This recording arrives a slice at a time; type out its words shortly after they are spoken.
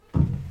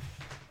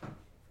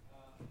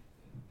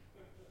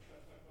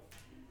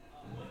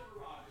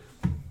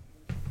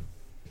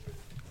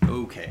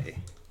okay.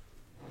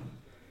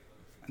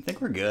 I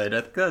think we're good.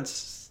 I think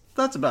that's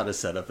about as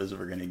set up as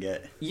we're gonna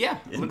get. Yeah,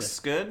 looks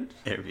good.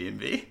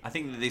 Airbnb. I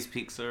think that these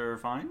peaks are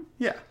fine.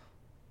 Yeah.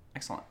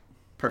 Excellent.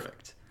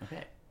 Perfect.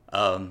 Okay.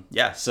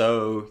 Yeah,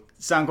 so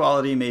sound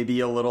quality may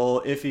be a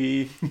little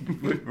iffy.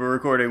 We're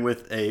recording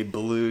with a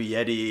Blue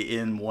Yeti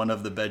in one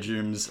of the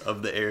bedrooms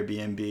of the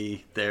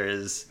Airbnb. There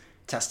is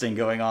testing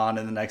going on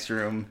in the next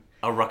room.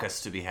 A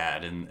ruckus to be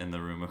had in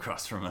the room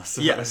across from us.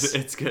 So yes.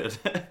 It's good.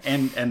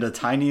 and a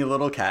tiny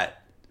little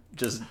cat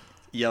just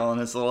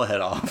yelling its little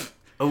head off.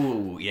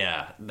 Oh,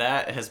 yeah.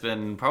 That has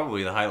been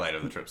probably the highlight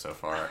of the trip so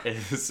far.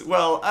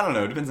 Well, I don't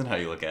know. It depends on how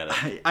you look at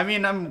it. I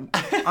mean,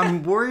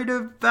 I'm worried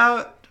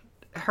about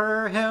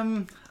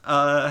him,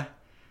 but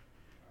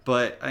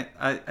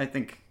I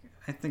think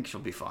she'll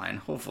be fine.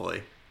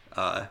 Hopefully,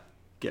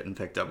 getting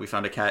picked up. We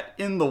found a cat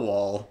in the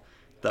wall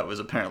that was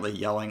apparently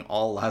yelling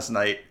all last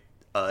night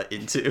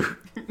into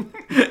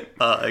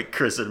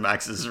Chris and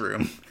Max's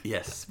room.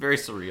 Yes, very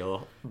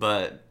surreal,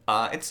 but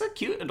it's a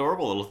cute,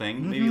 adorable little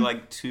thing. Maybe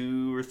like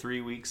 2 or 3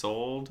 weeks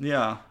old.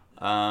 Yeah.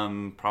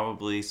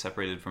 Probably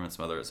separated from its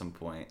mother at some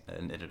point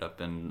and ended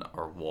up in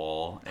our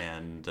wall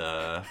and.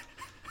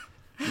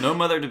 No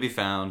mother to be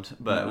found,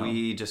 but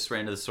we just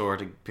ran to the store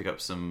to pick up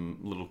some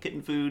little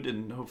kitten food,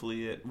 and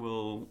hopefully it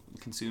will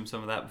consume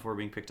some of that before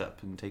being picked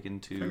up and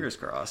taken to fingers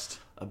crossed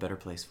a better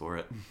place for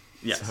it.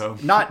 Yes, so.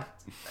 Not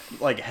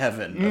like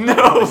heaven.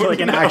 No, like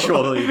an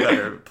actually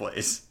better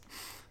place.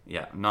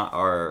 Yeah, not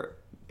our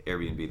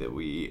Airbnb that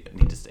we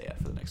need to stay at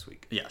for the next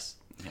week. Yes.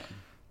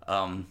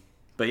 Yeah.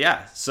 But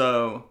yeah,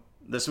 so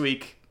this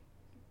week.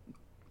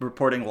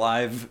 Reporting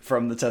live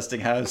from the testing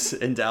house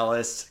in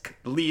Dallas.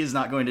 Lee is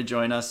not going to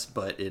join us,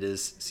 but it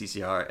is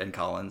CCR and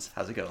Collins.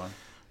 How's it going?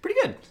 Pretty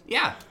good.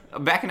 Yeah.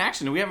 Back in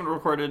action. We haven't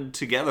recorded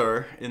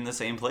together in the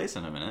same place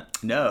in a minute.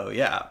 No,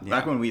 yeah.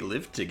 Back when we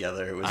lived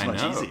together, it was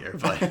much easier.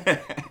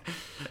 But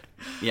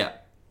yeah.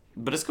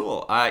 But it's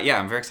cool.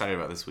 Yeah, I'm very excited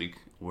about this week.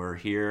 We're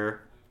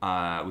here.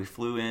 We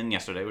flew in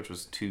yesterday, which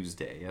was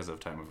Tuesday as of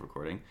time of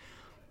recording.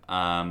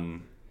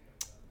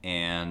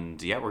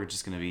 And yeah, we're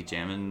just going to be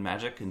jamming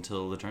Magic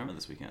until the tournament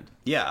this weekend.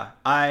 Yeah,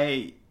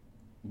 I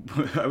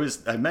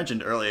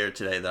mentioned earlier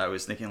today that I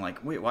was thinking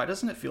like, wait, why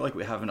doesn't it feel like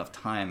we have enough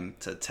time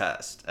to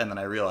test? And then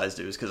I realized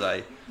it was because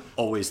I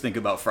always think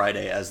about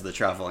Friday as the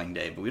traveling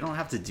day, but we don't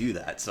have to do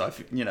that. So I'm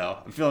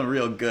feeling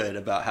real good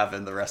about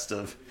having the rest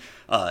of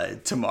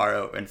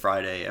tomorrow and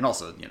Friday, and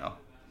also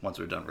once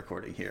we're done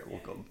recording here,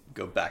 we'll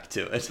go back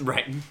to it.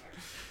 Right.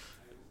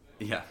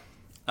 Yeah.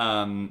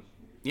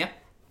 Yeah.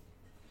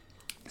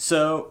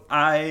 So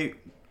I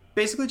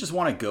basically just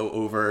want to go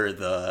over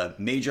the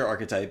major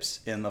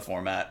archetypes in the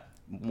format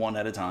one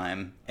at a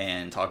time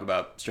and talk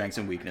about strengths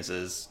and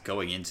weaknesses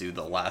going into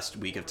the last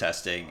week of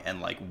testing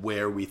and like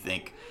where we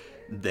think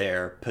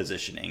their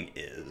positioning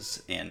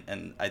is.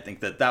 And I think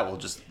that will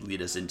just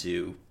lead us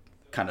into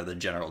kind of the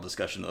general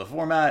discussion of the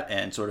format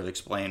and sort of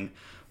explain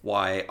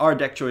why our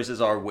deck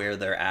choices are where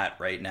they're at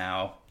right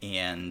now.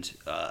 And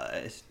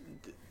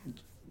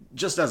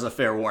just as a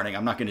fair warning,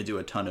 I'm not going to do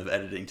a ton of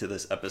editing to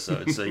this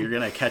episode, so you're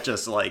going to catch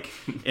us like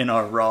in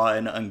our raw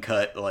and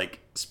uncut, like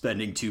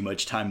spending too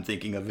much time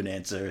thinking of an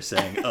answer,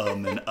 saying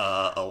and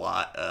a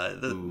lot.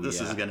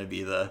 This is going to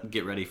be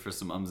get ready for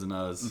some ums and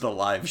uhs. The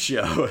live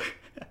show.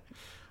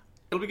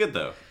 It'll be good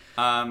though.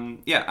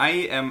 Yeah, I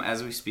am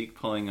as we speak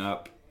pulling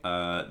up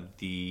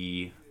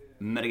the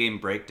metagame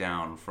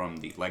breakdown from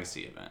the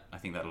Legacy event. I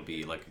think that'll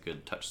be like a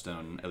good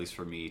touchstone, at least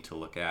for me, to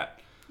look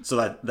at.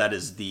 So that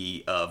is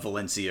the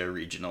Valencia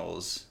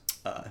regionals.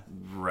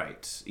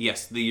 Right.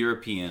 Yes, the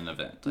European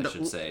event, I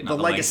should say. Not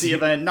the Legacy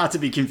event, not to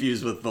be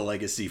confused with the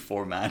Legacy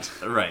format.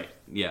 Right,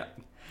 yeah.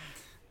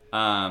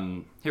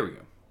 Here we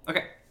go.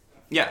 Okay.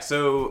 Yeah,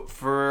 so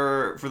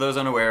for those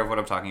unaware of what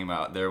I'm talking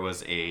about, there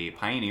was a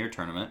Pioneer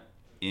tournament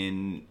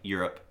in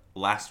Europe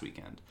last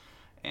weekend.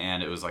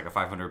 And it was like a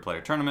 500-player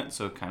tournament,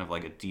 so kind of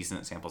like a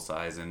decent sample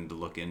size and to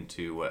look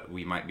into what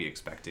we might be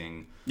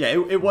expecting. Yeah,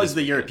 it was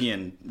the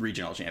European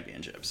Regional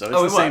Championship, so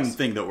it's the same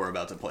thing that we're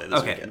about to play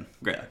this weekend.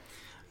 Great. Yeah.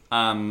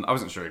 I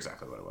wasn't sure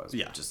exactly what it was.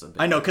 Yeah, just a bit.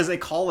 I know, because they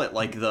call it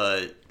like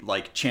the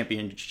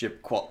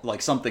championship,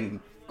 like something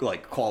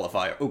like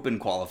qualifier, open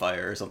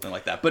qualifier or something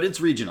like that, but it's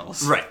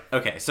regionals. Right,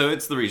 okay, so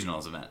it's the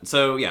regionals event.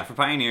 So yeah, for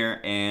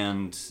Pioneer,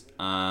 and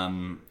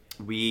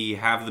we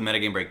have the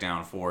metagame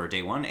breakdown for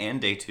day 1 and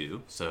day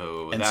 2.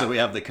 So we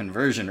have the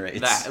conversion rates.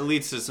 That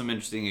leads to some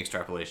interesting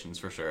extrapolations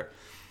for sure.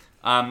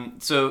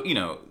 So,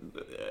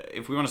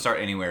 if we want to start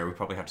anywhere, we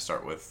probably have to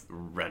start with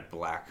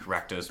red-black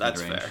Rakdos midrange.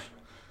 That's fair.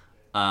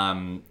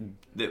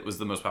 It was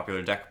the most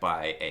popular deck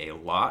by a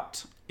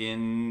lot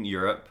in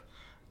Europe.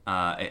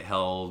 It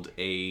held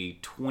a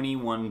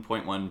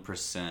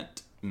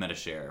 21.1% meta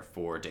share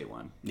for day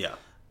 1. Yeah.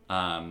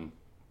 And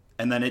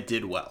then it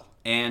did well.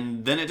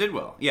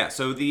 Yeah,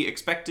 so the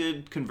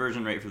expected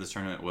conversion rate for this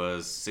tournament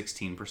was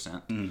 16%.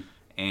 Mm.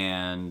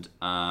 And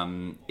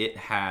it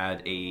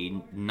had a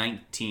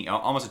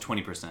almost a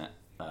 20%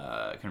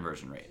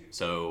 conversion rate.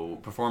 So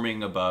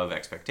performing above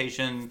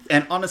expectation.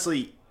 And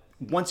honestly,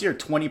 once you're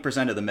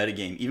 20% of the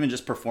metagame, even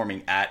just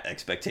performing at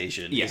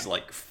expectation is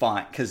like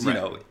fine, because you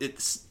know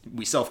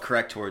we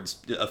self-correct towards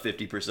a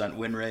 50%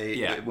 win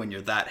rate when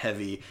you're that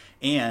heavy,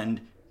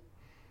 and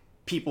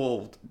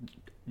people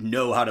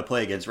know how to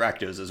play against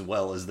Rakdos as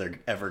well as they're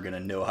ever going to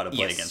know how to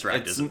play against Rakdos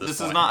at this point.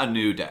 This is not a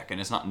new deck,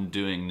 and it's not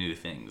doing new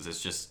things.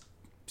 It's just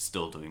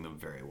still doing them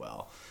very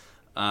well.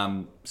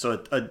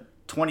 So a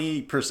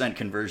 20%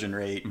 conversion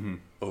rate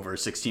over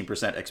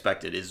 16%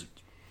 expected is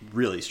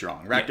really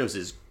strong. Rakdos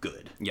is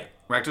good. Yeah,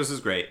 Rakdos is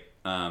great.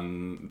 A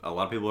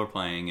lot of people are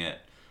playing it.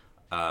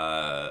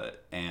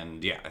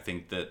 And yeah, I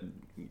think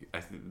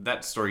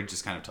that story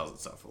just kind of tells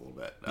itself a little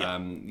bit. Yeah.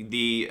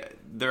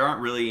 There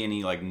aren't really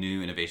any like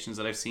new innovations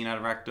that I've seen out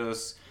of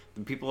Rakdos.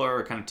 People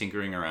are kind of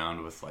tinkering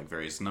around with like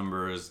various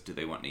numbers. Do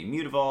they want any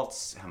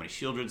Mutavaults? How many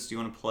Shieldreds do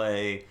you want to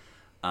play?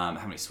 How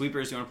many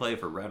Sweepers do you want to play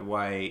for red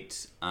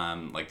white?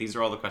 Like these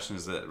are all the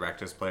questions that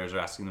Rakdos players are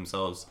asking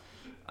themselves.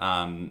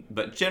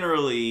 But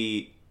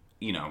generally,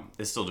 you know,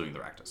 it's still doing the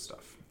Rakdos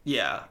stuff.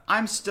 Yeah,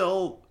 I'm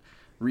still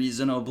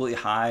reasonably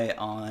high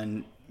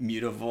on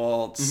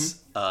Mutavaults.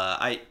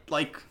 I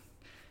like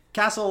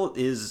Castle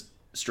is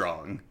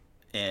strong,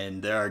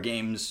 and there are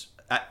games.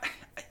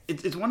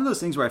 It's one of those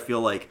things where I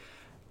feel like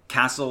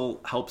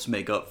Castle helps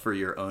make up for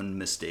your own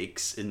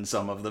mistakes in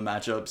some of the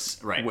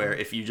matchups. Right. Where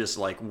if you just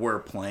like were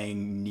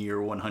playing near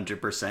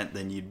 100%,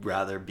 then you'd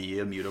rather be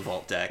a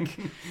Mutavault deck.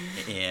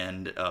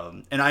 and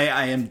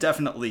I am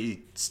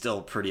definitely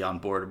still pretty on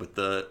board with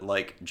the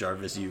like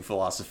Jarvis U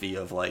philosophy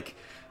of like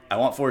I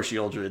want 4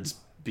 Shieldreds,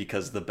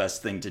 because the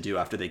best thing to do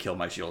after they kill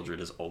my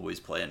Shieldred is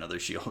always play another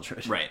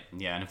Shieldred. Right,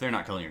 yeah, and if they're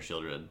not killing your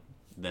Shieldred,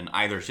 then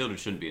either Shieldred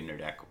shouldn't be in their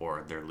deck,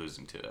 or they're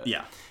losing to it.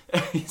 Yeah.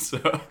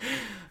 So,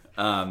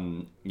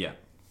 yeah.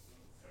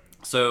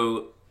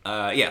 So,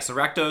 so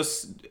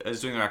Rakdos is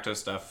doing the Rakdos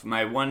stuff.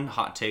 My one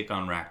hot take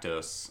on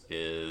Rakdos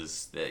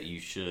is that you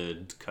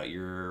should cut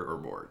your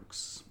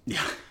Urborgs.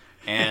 Yeah.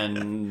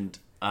 And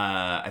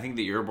I think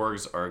the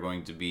Urborgs are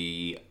going to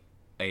be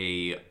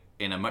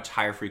in a much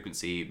higher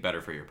frequency,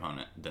 better for your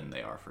opponent than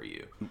they are for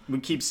you.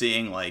 We keep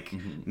seeing like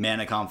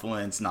mana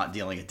confluence not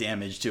dealing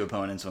damage to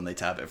opponents when they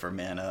tap it for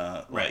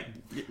mana. Right.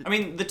 I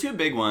mean, the two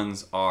big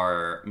ones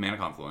are mana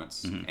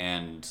confluence,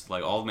 and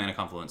like all the mana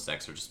confluence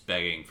decks are just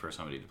begging for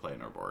somebody to play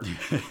an Urborg.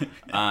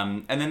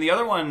 And then the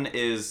other one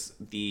is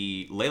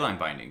the Leyline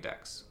Binding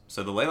decks.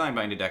 So the Leyline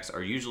Binding decks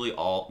are usually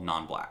all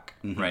non-black,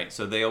 right?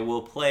 So they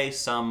will play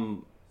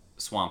some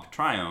Swamp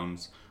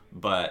Triomes,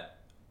 but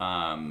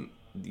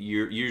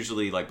you're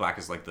usually like black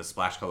is like the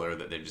splash color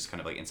that they just kind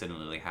of like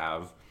incidentally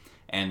have,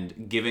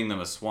 and giving them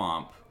a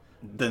swamp,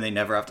 then they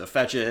never have to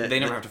fetch it. They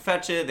never have to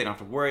fetch it. They don't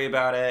have to worry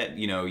about it.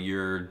 You know,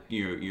 you're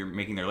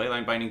making their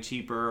Leyline Binding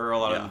cheaper a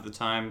lot of the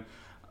time.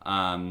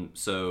 Yeah,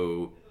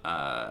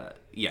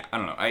 I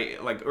don't know. I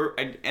like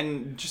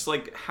and just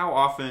like how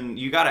often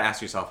you got to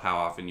ask yourself how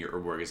often your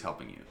Urborg is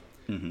helping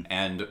you,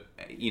 and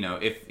you know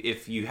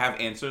if you have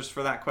answers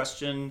for that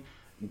question,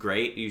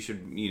 great, you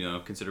should, you know,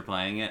 consider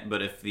playing it.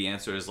 But if the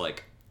answer is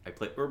like, I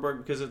play Urborg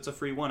because it's a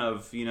free one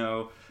of, you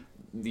know,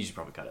 you should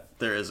probably cut it.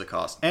 There is a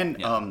cost. And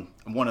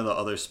one of the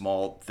other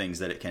small things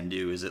that it can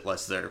do is it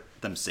lets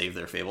them save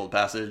their Fabled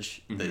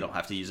Passage. They don't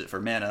have to use it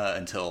for mana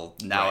until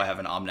now I have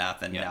an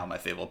Omnath, and now my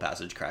Fabled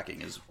Passage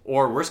cracking is...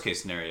 Or worst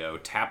case scenario,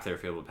 tap their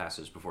Fabled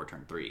Passage before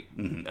turn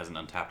 3 as an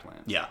untapped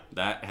land. Yeah.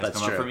 That has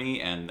come up for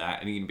me, and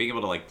being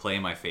able to like play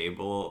my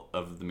Fable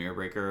of the Mirror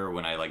Breaker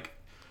when I like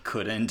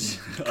couldn't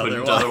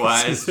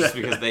otherwise just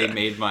because they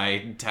made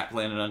my tap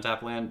land and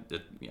untap land.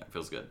 It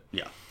feels good.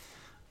 Yeah.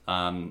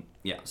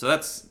 So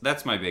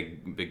that's my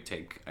big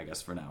take, I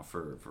guess, for now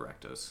for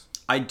Rakdos.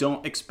 I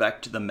don't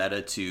expect the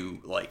meta to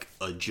like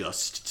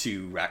adjust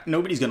to Rakdos.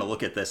 Nobody's gonna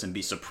look at this and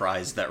be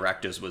surprised that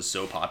Rakdos was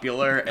so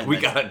popular, and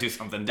we gotta do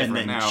something different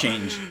and then now.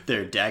 Change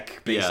their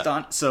deck based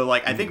on. So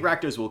like I think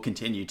Rakdos will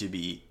continue to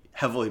be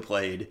heavily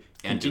played,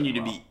 continue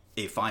to be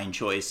a fine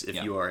choice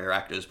if you are a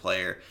Rakdos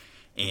player,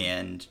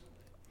 and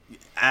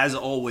as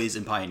always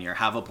in Pioneer,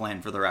 have a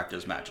plan for the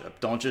Rakdos matchup.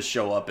 Don't just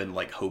show up and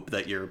like hope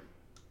that you're,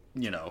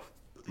 you know,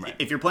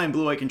 if you're playing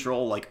Blue-White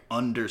Control, like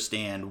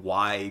understand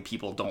why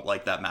people don't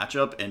like that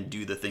matchup and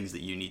do the things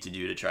that you need to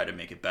do to try to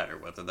make it better.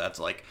 Whether that's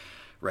like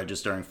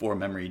registering 4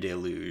 Memory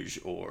Deluge,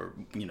 or,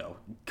 you know,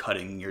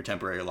 cutting your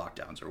temporary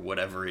lockdowns, or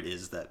whatever it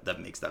is that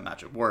makes that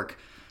matchup work.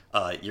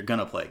 You're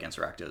gonna play against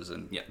Rakdos,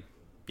 and Yep.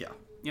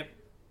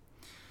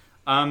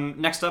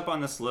 Next up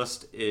on this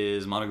list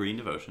is Mono Green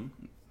Devotion.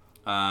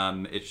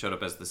 It showed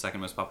up as the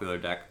second most popular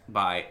deck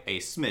by a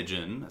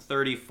smidgen.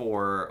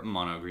 34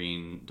 mono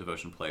green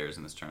Devotion players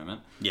in this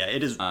tournament. Yeah,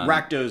 it is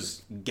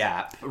Rakdos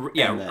gap.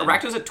 Yeah,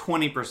 Rakdos at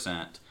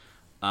 20%,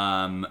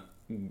 and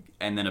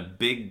then a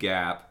big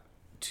gap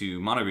to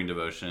mono green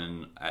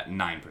Devotion at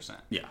 9%.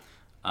 Yeah.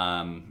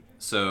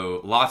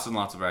 So lots and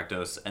lots of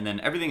Rakdos, and then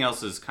everything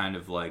else is kind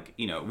of like,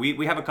 you know,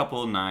 we have a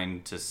couple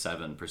 9 to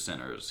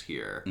 7%ers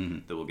here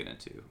that we'll get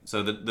into.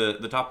 So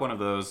the top one of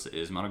those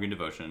is mono green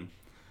Devotion.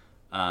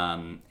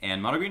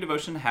 And Mono Green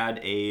Devotion had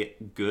a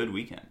good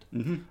weekend.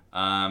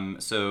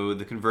 So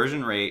the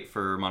conversion rate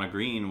for Mono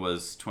Green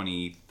was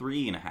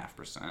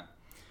 23.5%.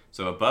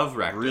 So above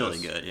Rakdos. Really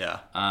good, yeah.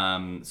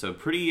 So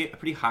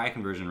pretty high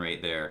conversion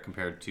rate there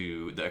compared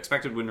to the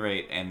expected win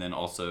rate, and then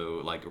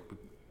also like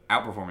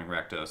outperforming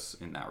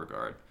Rakdos in that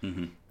regard.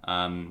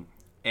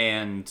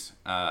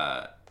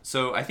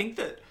 So I think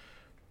that,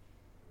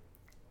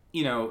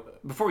 you know,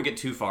 before we get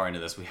too far into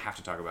this, we have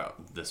to talk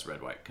about this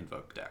red-white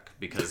Convoke deck,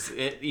 because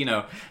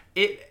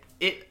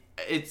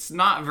it's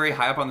not very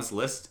high up on this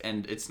list,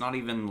 and it's not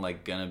even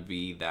like gonna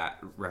be that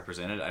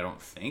represented, I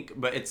don't think.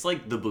 But it's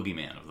like the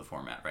boogeyman of the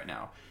format right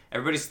now.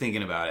 Everybody's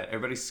thinking about it.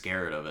 Everybody's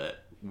scared of it.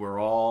 We're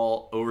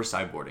all over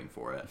sideboarding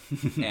for it,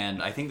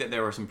 and I think that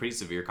there were some pretty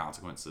severe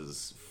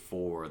consequences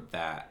for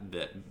that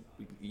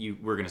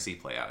we're gonna see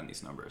play out in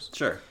these numbers.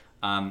 Sure.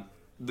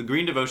 The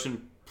Green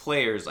Devotion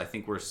players, I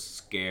think, were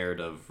scared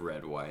of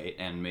red-white,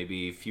 and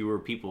maybe fewer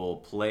people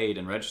played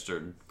and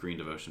registered Green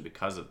Devotion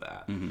because of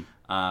that.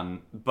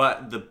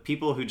 But the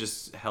people who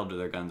just held to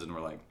their guns and were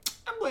like,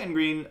 I'm playing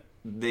green,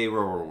 they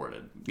were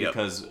rewarded.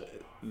 Because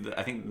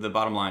I think the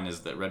bottom line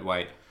is that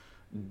red-white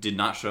did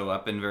not show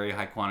up in very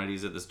high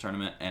quantities at this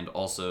tournament, and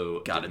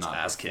also got did its not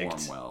ass perform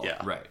kicked. well.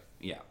 Yeah. Right,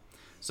 yeah.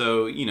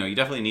 So, you know, you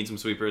definitely need some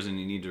sweepers, and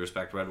you need to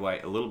respect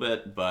red-white a little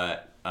bit,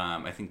 but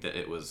I think that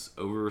it was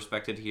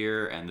over-respected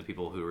here, and the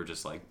people who were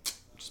just like,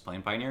 just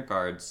playing Pioneer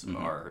cards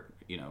are,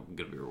 you know,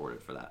 going to be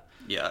rewarded for that.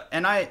 Yeah,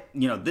 and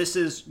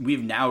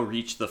we've now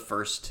reached the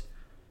first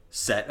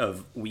set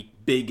of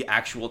big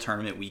actual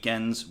tournament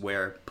weekends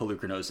where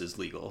Polukranos is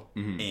legal.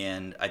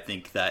 And I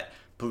think that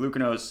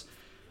Polukranos,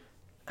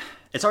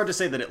 it's hard to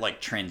say that it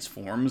like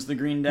transforms the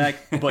green deck,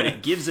 but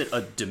it gives it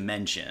a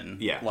dimension.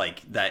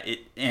 Like that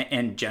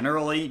and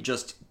generally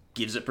just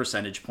gives it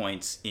percentage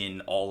points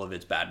in all of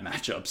its bad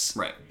matchups.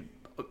 Right.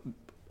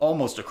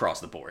 Almost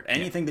across the board.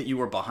 Anything that you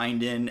were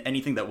behind in,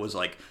 anything that was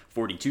like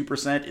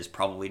 42% is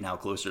probably now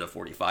closer to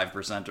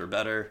 45% or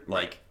better. Right.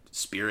 Like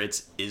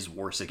Spirits is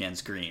worse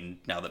against green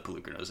now that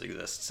Polukranos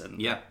exists.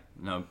 And yeah,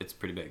 no, it's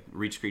pretty big.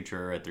 Reach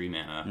creature at 3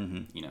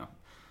 mana, you know,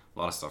 a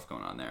lot of stuff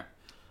going on there.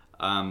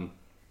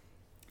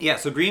 Yeah,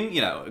 so green,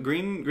 you know,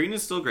 green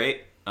is still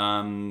great.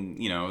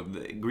 You know,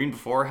 the green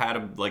before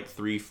had like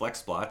 3 flex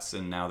spots,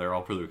 and now they're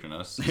all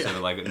Polukranos. So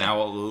like now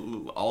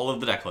all of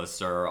the deck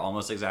lists are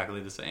almost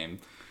exactly the same.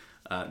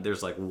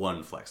 There's like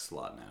 1 flex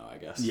slot now, I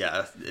guess.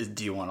 Yeah.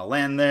 Do you want to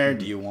land there?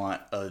 Do you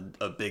want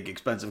a big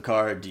expensive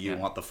card? Do you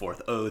want the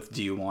 4th Oath?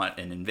 Do you want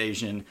an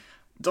invasion?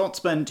 Don't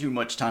spend too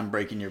much time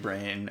breaking your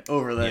brain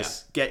over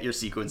this. Get your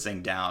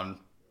sequencing down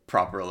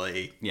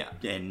properly.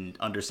 And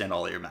understand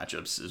all of your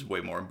matchups is way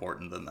more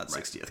important than that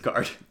 60th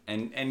card.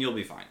 And you'll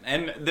be fine.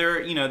 And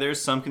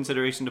there's some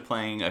consideration to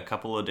playing a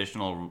couple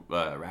additional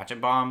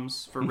ratchet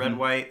bombs for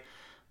red-white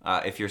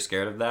if you're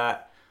scared of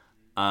that.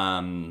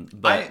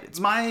 But it's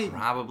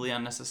probably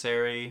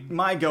unnecessary.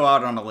 My go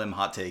out on a limb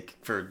hot take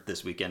for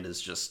this weekend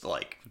is just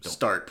like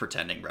start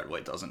pretending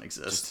red-white doesn't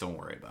exist. Just don't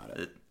worry about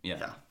it.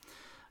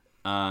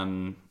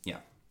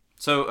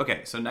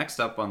 So next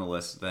up on the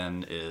list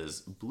then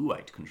is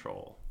blue-white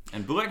control.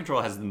 And blue-white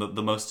control has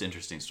the most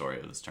interesting story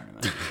of this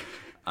tournament.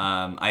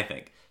 I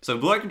think. So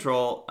blue-white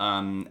control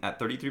at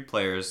 33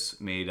 players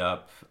made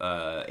up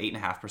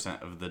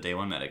 8.5% of the day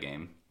 1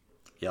 metagame.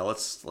 Yeah,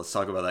 let's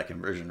talk about that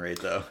conversion rate,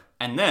 though.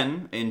 And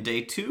then, in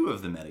day 2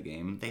 of the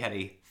metagame, they had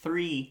a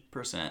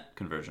 3%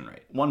 conversion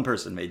rate. 1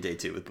 person made day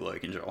 2 with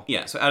blue-white control.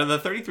 Yeah, so out of the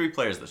 33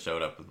 players that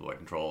showed up with blue-white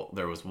control,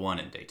 there was 1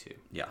 in day 2.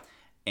 Yeah.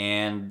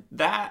 And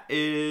that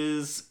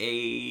is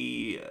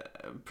a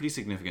pretty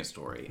significant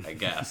story, I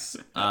guess.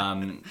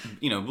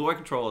 You know, blue-white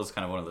control is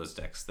kind of one of those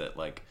decks that,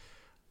 like,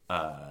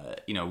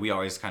 you know, we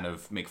always kind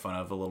of make fun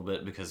of a little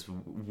bit because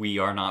we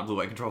are not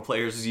blue-white control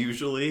players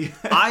usually.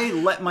 I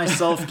let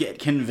myself get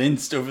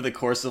convinced over the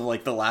course of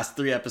like the last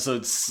 3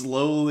 episodes,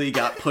 slowly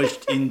got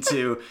pushed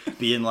into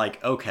being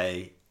like,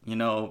 okay, you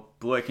know,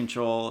 blue-white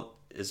control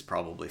is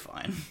probably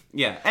fine.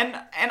 Yeah, and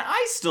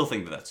I still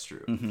think that that's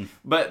true.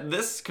 But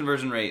this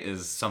conversion rate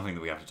is something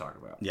that we have to talk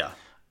about. Yeah.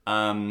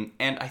 And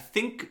I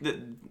think that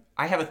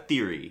I have a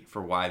theory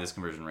for why this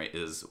conversion rate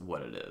is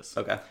what it is.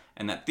 Okay.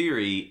 And that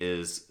theory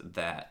is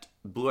that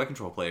blue-white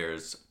control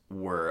players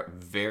were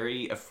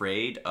very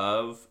afraid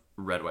of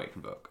red-white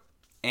convoke.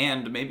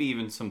 And maybe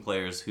even some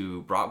players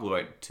who brought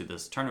blue-white to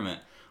this tournament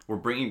were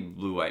bringing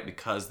blue-white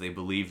because they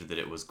believed that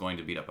it was going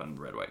to beat up on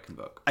red-white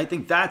convoke. I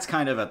think that's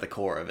kind of at the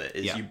core of it,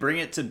 is you bring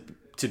it to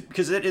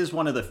because it is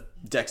one of the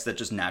decks that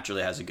just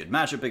naturally has a good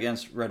matchup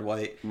against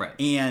red-white. Right.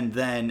 And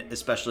then,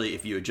 especially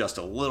if you adjust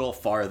a little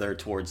farther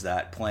towards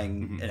that,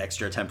 playing an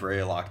extra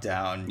temporary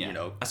lockdown, you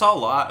know. I saw a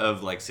lot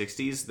of, like,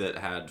 60s that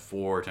had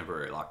 4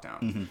 temporary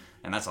lockdown.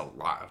 And that's a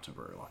lot of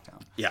temporary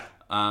lockdown. Yeah.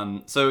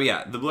 So,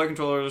 yeah, the blue-white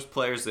controllers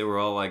players, they were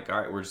all like, all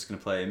right, we're just going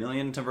to play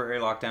 1,000,000 temporary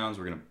lockdowns.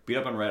 We're going to beat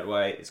up on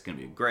red-white. It's going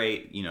to be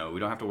great. You know, we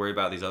don't have to worry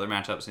about these other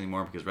matchups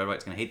anymore because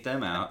red-white's going to hate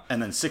them out.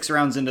 And then 6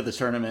 rounds into the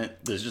tournament,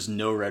 there's just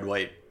no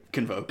red-white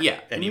convoke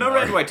anymore. No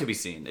red-white to be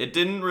seen. It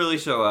didn't really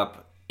show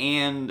up,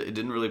 and it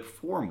didn't really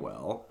perform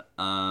well.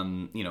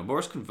 You know,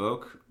 Boros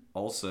Convoke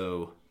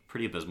also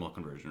pretty abysmal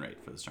conversion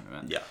rate for this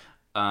tournament. Yeah.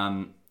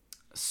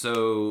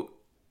 So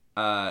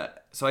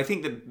I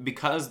think that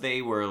because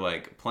they were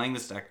like playing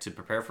this deck to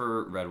prepare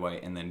for red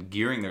white and then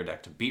gearing their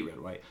deck to beat red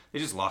white, they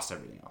just lost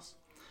everything else.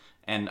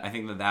 And I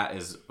think that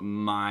is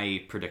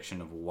my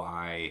prediction of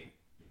why,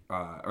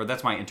 or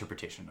that's my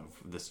interpretation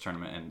of this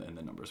tournament and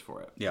the numbers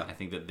for it. Yeah. I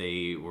think that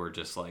they were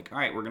just like, all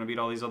right, we're going to beat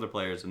all these other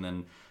players. And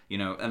then,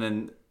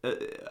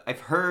 I've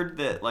heard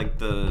that like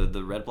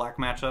the red-black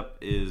matchup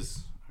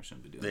is... I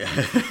shouldn't be doing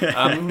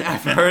that.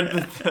 I've heard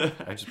that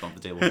I just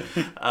bumped the table.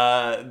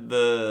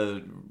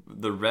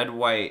 The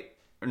red-white...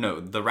 No,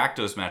 the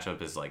Rakdos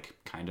matchup is like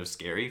kind of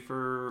scary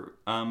for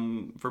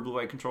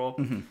blue-white control.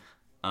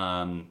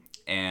 Mm-hmm.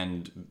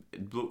 And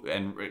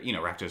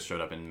Rakdos showed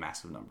up in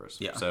massive numbers.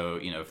 Yeah. So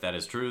if that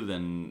is true,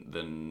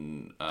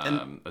 then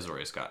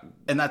Azorius got.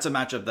 And that's a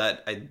matchup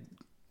that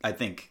I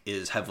think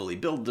is heavily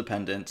build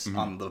dependent mm-hmm.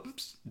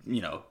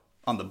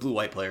 on the blue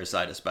white player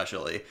side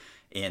especially.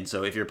 And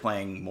so if you're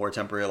playing more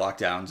temporary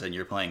lockdowns and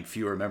you're playing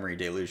fewer memory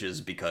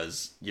deluges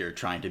because you're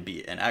trying to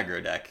beat an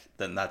aggro deck,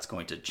 then that's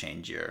going to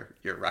change your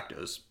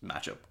Rakdos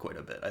matchup quite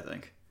a bit, I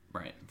think.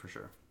 Right, for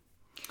sure.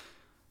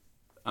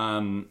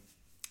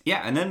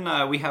 Yeah, and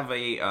then we have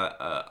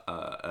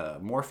a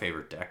more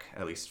favorite deck,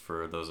 at least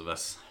for those of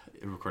us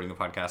recording the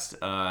podcast,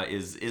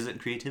 is it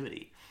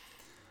Creativity?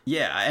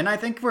 Yeah, and I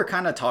think we're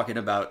kind of talking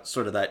about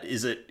sort of that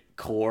is it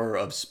core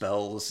of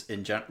spells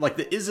in general. Like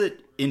the is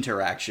it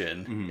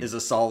interaction mm-hmm. is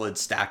a solid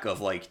stack of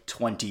like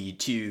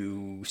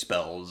 22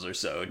 spells or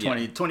so,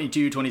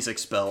 22, 26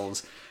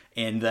 spells.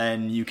 And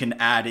then you can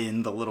add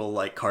in the little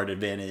like card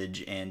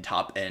advantage and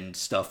top end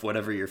stuff,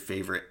 whatever your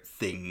favorite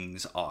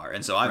things are.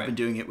 And so I've been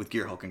doing it with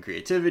Gear Hulk and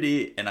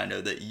Creativity, and I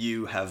know that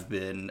you have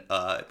been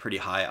pretty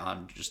high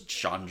on just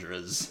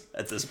Chandras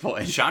at this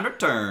point. Chandra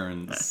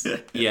turns.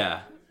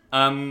 Yeah.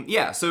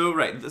 So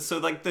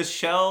like the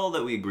shell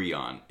that we agree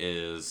on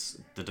is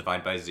the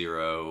divide by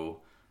zero,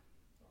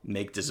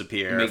 make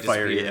disappear,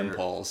 fiery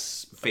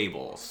impulse,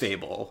 fable.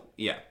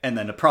 Yeah. And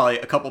then probably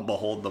a couple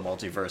Behold the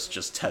Multiverse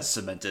just has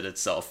cemented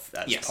itself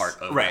as part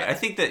of that. I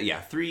think that, I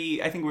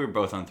think we were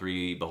both on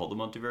 3 Behold the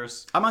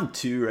Multiverse. I'm on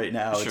 2 right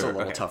now. Sure, it's a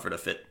little tougher to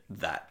fit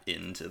that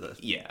into the...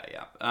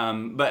 Yeah.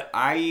 But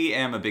I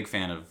am a big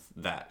fan of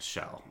that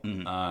shell.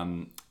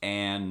 Mm-hmm.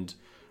 And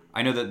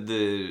I know that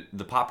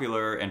the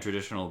popular and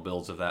traditional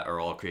builds of that are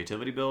all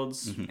Creativity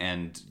builds, mm-hmm.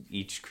 and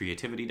each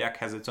Creativity deck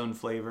has its own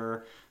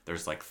flavor.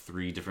 There's like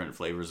 3 different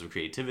flavors of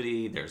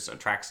Creativity. There's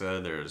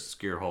Atraxa, there's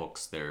Gear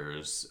Hulks,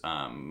 there's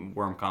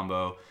Worm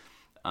Combo.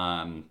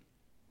 But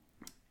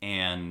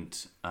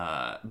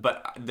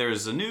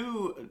there's a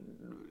new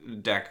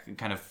deck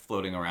kind of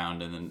floating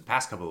around in the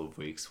past couple of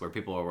weeks where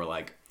people were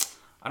like,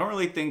 I don't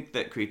really think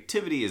that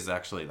Creativity is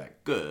actually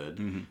that good.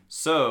 Mm-hmm.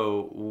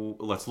 So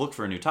let's look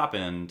for a new top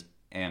end.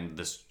 And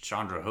this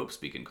Chandra Hope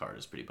Speaking card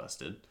is pretty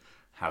busted.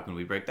 How can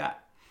we break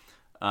that?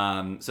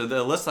 So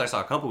the list I saw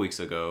a couple weeks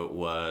ago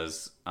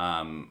was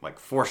like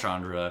 4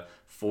 Chandra,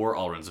 4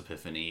 Alrund's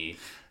Epiphany,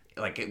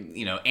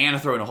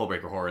 and throw in a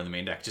Hullbreaker Horror in the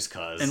main deck just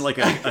cause. And like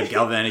a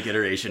Galvanic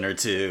iteration or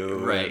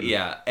 2. Right,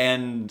 yeah.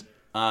 And,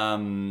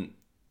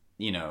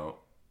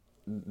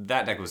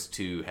 that deck was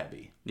too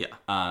heavy.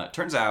 Yeah.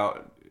 Turns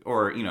out,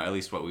 or, at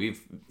least what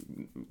we've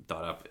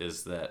thought up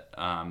is that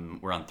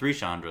we're on 3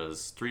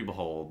 Chandras, 3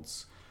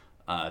 Beholds,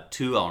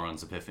 2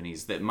 Alrund's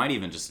Epiphanies that might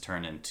even just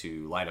turn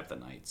into Light Up the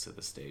Nights at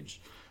this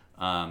stage.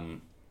 My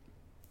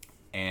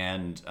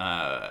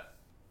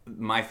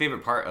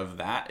favorite part of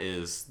that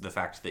is the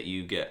fact that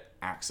you get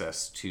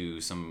access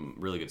to some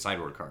really good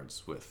sideboard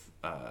cards with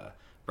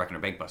Reckoner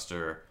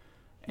Bankbuster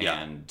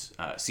and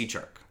Sea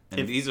Shark.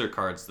 And these are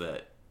cards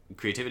that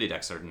Creativity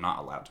decks are not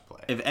allowed to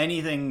play. If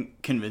anything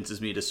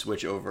convinces me to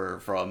switch over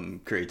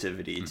from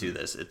Creativity mm-hmm. to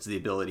this, it's the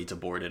ability to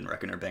board in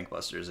Reckoner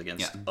Bankbusters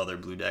against other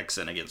blue decks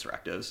and against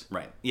Rakdos.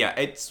 Right. Yeah,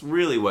 it's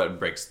really what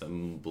breaks the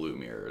blue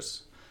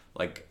mirrors.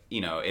 Like,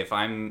 if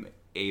I'm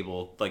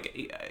able, like,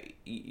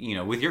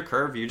 with your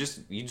curve, you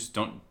just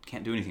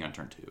can't do anything on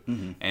turn 2.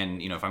 Mm-hmm.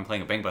 And, if I'm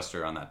playing a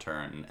Bankbuster on that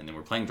turn, and then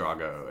we're playing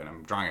Drago, and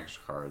I'm drawing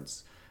extra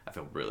cards, I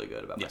feel really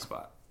good about my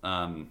spot.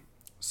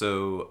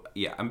 So,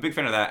 I'm a big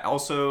fan of that.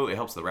 Also, it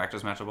helps the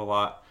Rakdos matchup a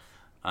lot.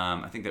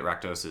 I think that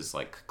Rakdos is,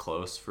 like,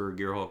 close for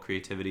Gear Hulk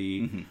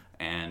Creativity, mm-hmm.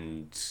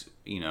 and,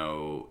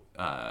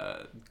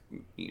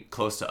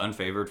 close to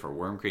unfavored for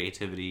Worm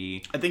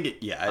Creativity. I think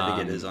it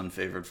is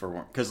unfavored for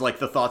Worm. Because, like,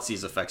 the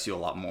Thoughtseize affects you a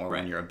lot more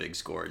when you're a big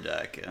score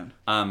deck. And...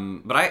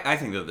 But I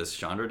think that this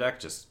Chandra deck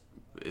just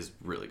is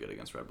really good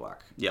against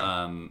Red-Black.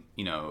 Yeah.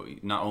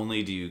 Not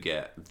only do you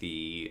get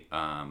the...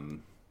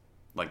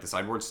 the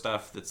sideboard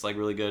stuff that's like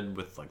really good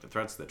with like the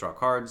threats that draw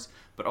cards,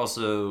 but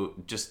also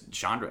just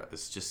Chandra.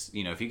 It's just,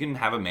 if you can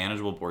have a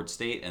manageable board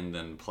state and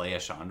then play a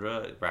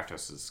Chandra,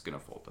 Rakdos is going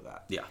to fold to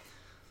that. Yeah.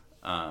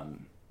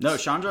 No,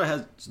 Chandra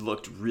has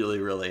looked really,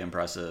 really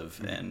impressive,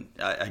 mm-hmm. and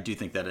I do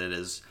think that it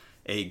is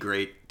a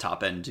great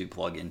top end to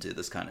plug into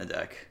this kind of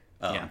deck.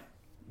 Yeah.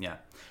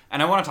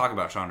 And I want to talk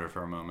about Chandra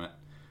for a moment.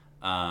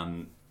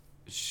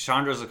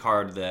 Chandra's a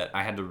card that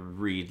I had to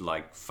read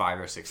like 5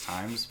 or 6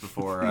 times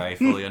before I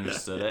fully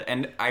understood it.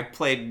 And I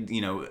played,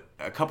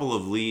 a couple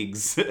of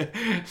leagues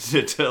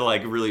to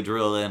like really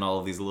drill in all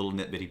of these little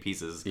nitty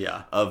pieces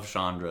of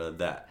Chandra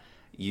that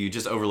you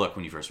just overlook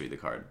when you first read the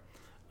card.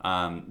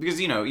 Because,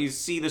 you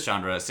see the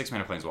Chandra,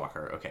 6-mana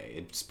Planeswalker, okay,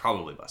 it's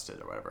probably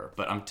busted or whatever.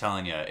 But I'm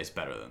telling you, it's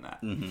better than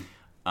that.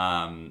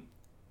 Mm-hmm.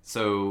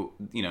 So,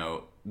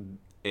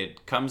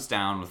 it comes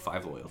down with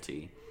 5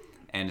 loyalty.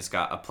 And it's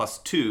got a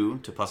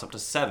 +2 to plus up to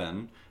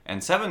 7.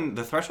 And 7,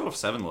 the threshold of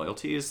 7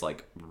 loyalty is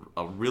like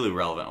really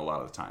relevant a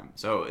lot of the time.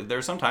 So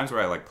there's some times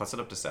where I like plus it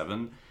up to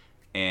 7,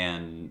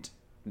 and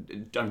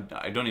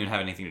I don't even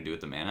have anything to do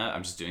with the mana.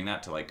 I'm just doing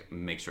that to like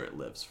make sure it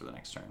lives for the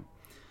next turn.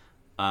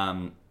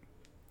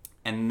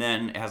 And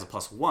then it has a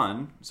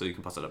 +1, so you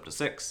can plus it up to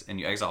 6, and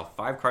you exile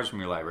 5 cards from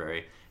your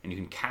library, and you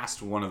can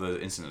cast one of the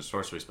instant or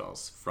sorcery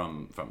spells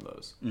from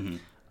those. Mm-hmm.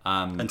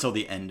 Until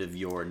the end of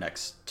your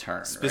next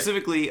turn.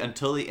 Specifically, right?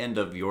 Until the end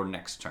of your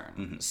next turn.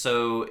 Mm-hmm.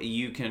 So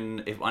you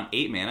can, if on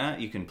 8 mana,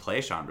 you can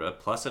play Chandra,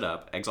 plus it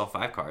up, exile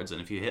 5 cards, and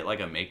if you hit like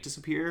a Make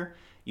Disappear,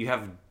 you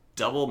have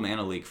double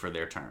mana leak for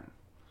their turn.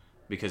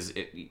 Because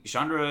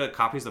Chandra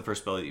copies the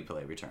first spell that you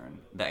play every turn.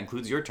 That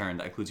includes your turn,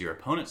 that includes your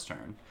opponent's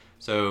turn.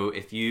 So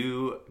if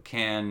you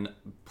can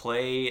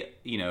play,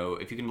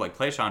 if you can like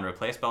play Chandra,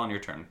 play a spell on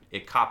your turn,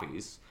 it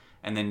copies,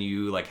 and then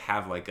you like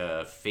have like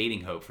a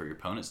Fading Hope for your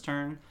opponent's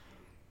turn.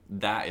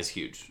 That is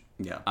huge.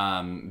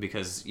 Yeah.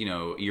 Because,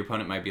 your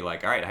opponent might be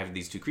like, all right, I have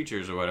these 2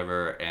 creatures or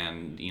whatever,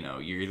 and,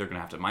 you're either going to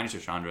have to minus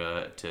your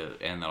Chandra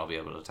and then I'll be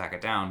able to attack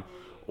it down,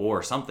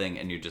 or something,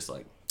 and you're just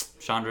like,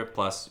 Chandra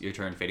plus your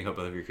turn, Fading Hope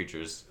both of your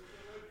creatures.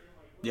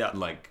 Yeah.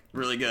 Like,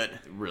 really good.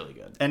 Really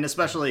good. And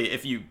especially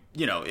if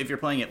if you're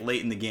playing it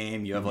late in the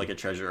game, you have like a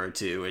treasure or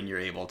 2, and you're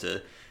able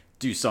to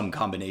do some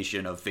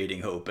combination of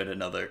Fading Hope and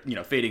another,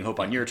 Fading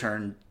Hope on your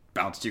turn,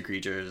 bounce 2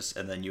 creatures,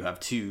 and then you have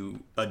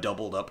a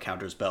doubled up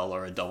counterspell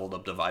or a doubled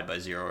up Divide by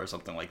 0 or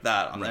something like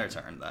that on their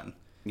turn then.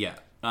 Yeah.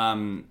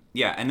 And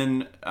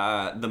then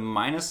the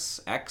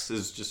 -X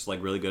is just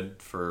like really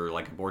good for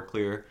like a board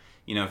clear.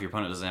 If your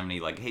opponent doesn't have any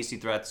like hasty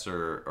threats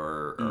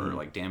or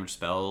like damage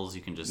spells,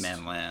 you can just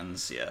man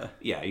lands,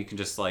 yeah, you can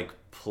just like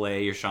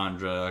play your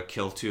Chandra,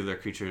 kill 2 of their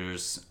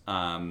creatures.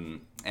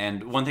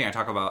 And one thing I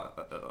talk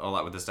about a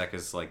lot with this deck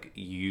is like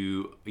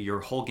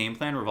your whole game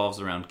plan revolves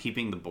around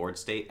keeping the board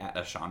state at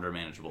a Chandra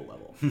manageable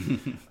level.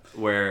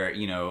 Where,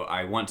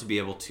 I want to be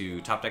able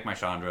to top deck my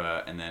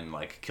Chandra and then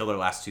like kill their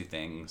last 2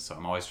 things. So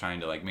I'm always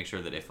trying to like make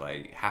sure that if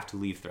I have to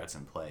leave threats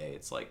in play,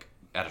 it's like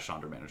at a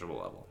Chandra manageable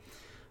level.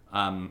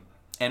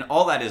 And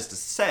all that is to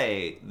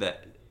say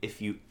that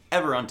if you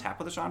ever untap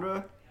with a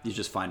Chandra, you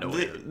just find a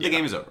way. The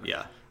game is over.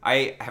 Yeah.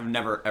 I have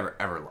never,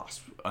 ever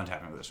lost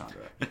untapping with a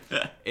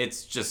Chandra.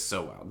 It's just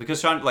so wild.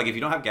 Because Chandra, like if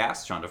you don't have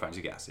gas, Chandra finds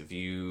you gas. If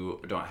you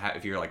don't have,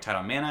 if you're like tight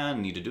on mana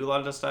and need to do a lot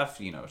of this stuff,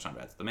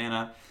 Chandra adds the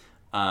mana.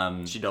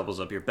 She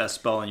doubles up your best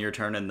spell on your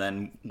turn, and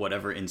then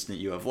whatever instant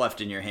you have left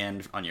in your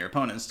hand on your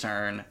opponent's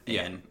turn,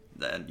 and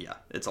then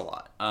it's a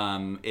lot.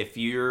 If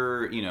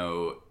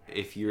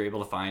you're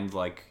able to find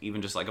like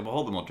even just like a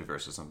Behold the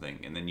Multiverse or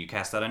something, and then you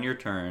cast that on your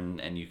turn,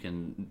 and you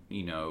can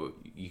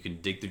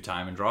dig through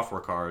time and draw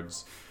 4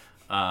 cards,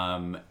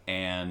 and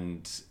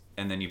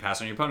then you pass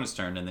on your opponent's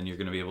turn, and then you're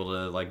going to be able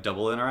to like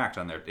double interact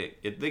on their.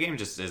 The game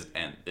just is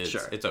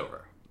it's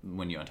over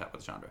when you untap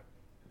with Chandra.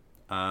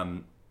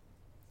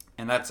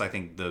 And that's I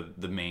think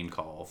the main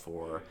call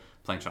for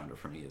playing Chandra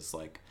for me is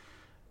like,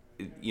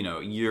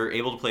 you're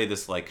able to play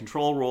this like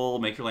control role,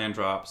 make your land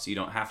drops. You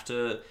don't have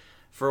to.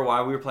 For a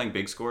while, we were playing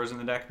big scores in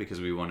the deck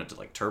because we wanted to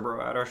like turbo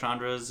out our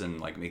Chandras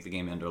and like make the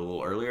game end a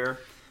little earlier.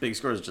 Big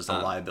score is just a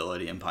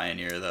liability in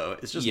Pioneer, though.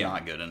 It's just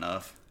not good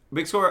enough.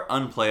 Big score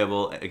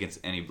unplayable against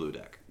any blue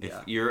deck. If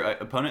your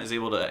opponent is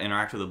able to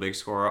interact with a big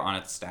score on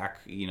its stack,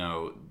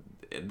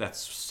 that's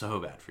so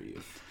bad for you.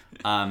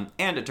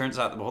 And it turns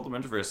out the Behold the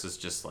Multiverse is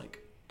just like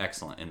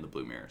excellent in the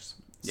blue mirrors.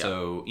 Yeah.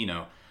 So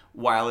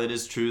while it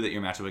is true that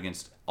your matchup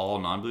against all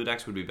non-blue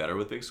decks would be better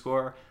with big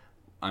score,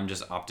 I'm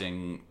just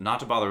opting not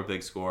to bother with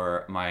big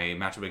score. My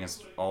matchup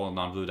against all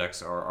non-blue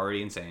decks are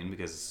already insane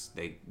because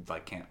they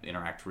like can't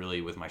interact really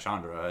with my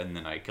Chandra, and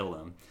then I kill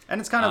them. And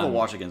it's kind of a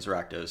wash against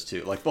Rakdos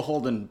too. Like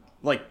Behold and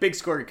like big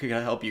score could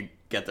help you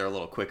get there a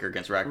little quicker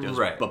against Rakdos,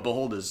 right? But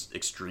Behold is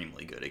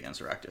extremely good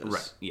against Rakdos.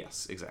 Right.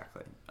 Yes.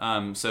 Exactly.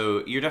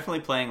 So you're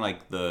definitely playing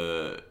like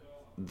the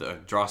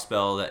draw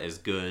spell that is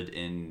good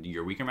in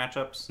your weaker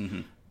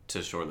matchups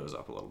to shore those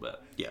up a little bit.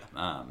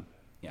 Yeah.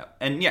 Yeah,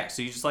 and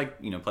so you just like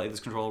play this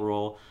control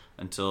role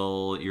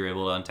until you're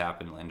able to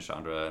untap and land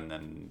Chandra, and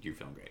then you're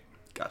feeling great.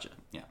 Gotcha.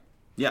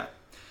 Yeah.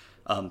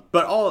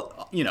 But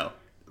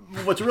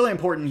what's really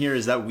important here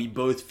is that we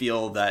both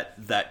feel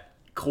that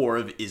core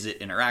of Is It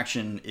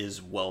interaction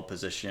is well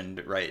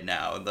positioned right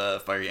now.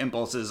 The Fiery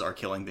Impulses are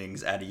killing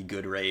things at a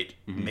good rate.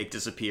 Make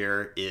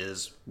Disappear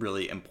is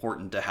really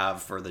important to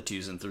have for the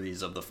 2s and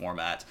 3s of the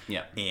format.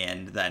 Yeah.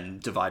 And then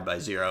Divide by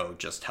 0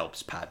 just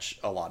helps patch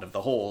a lot of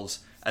the holes.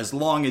 as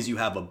long as you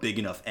have a big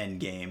enough end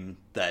game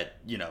that,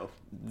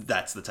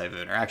 that's the type of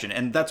interaction.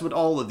 And that's what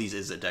all of these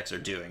Izzet decks are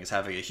doing, is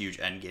having a huge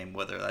end game,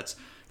 whether that's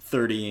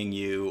 30ing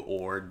you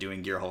or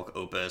doing Gearhulk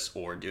Opus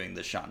or doing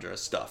the Chandra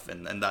stuff.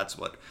 And that's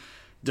what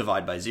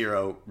Divide by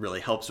Zero really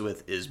helps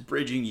with, is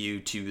bridging you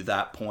to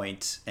that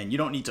point. And you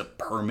don't need to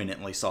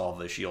permanently solve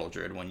a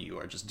Shieldred when you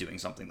are just doing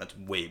something that's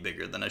way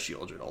bigger than a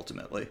Shieldred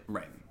ultimately.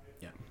 Right.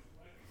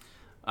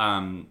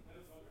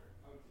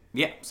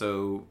 Yeah.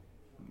 So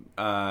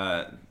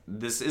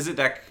this Izzet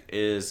deck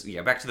is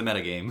back to the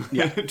metagame.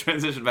 Yeah.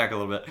 Transition back a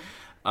little bit.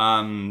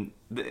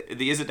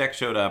 The Izzet deck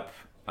showed up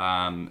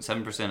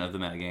 7% of the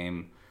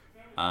metagame,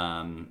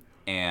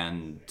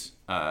 and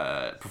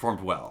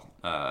performed well.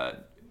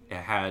 It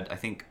had, I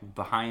think,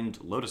 behind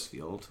Lotus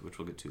Field, which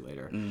we'll get to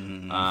later,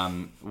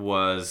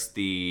 was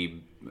the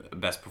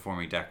best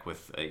performing deck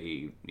with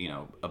a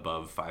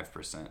above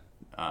 5%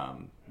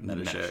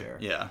 meta share.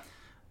 Yeah.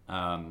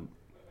 I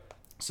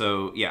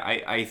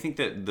think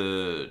that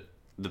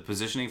the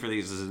positioning for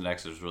these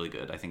decks is really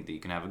good. I think that you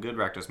can have a good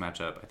Rakdos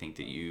matchup. I think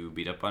that you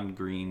beat up on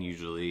green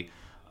usually,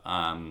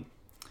 and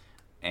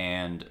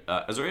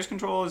Azorius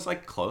control is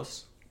like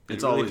close.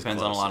 It really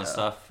depends on a lot of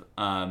stuff.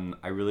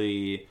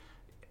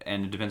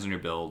 And it depends on your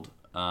build,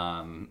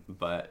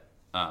 but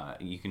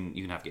you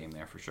can have game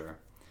there for sure.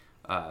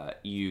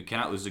 You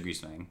cannot lose to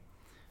Greasefang,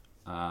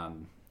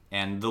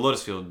 and the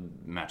Lotus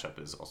Field matchup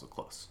is also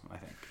close, I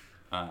think.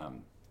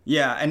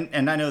 Yeah,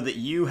 and I know that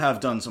you have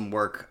done some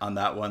work on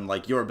that one.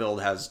 Like, your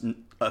build has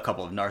a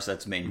couple of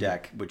Narset's main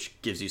deck, which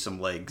gives you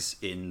some legs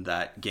in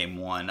that game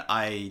one.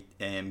 I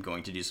am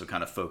going to do some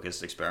kind of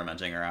focused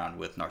experimenting around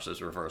with Narset's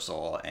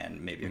Reversal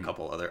and maybe a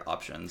couple other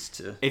options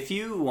to... If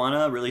you want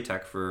to really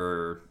tech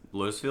for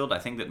Lotus Field, I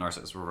think that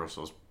Narset's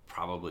Reversal is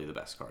probably the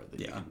best card that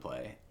you can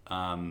play.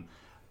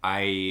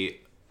 I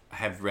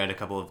have read a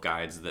couple of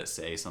guides that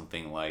say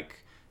something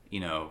like,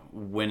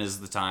 when is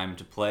the time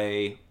to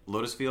play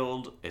Lotus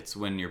Field? It's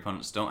when your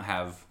opponents don't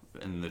have,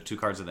 and the two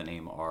cards of the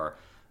name are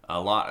a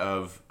lot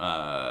of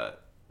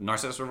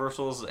Narset's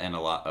Reversals and a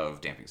lot of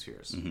Damping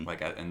Spheres.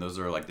 And those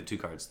are like the two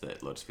cards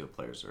that Lotus Field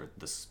players are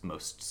the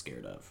most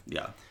scared of.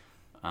 Yeah.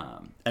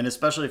 And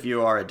especially if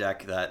you are a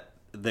deck that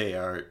they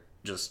are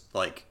just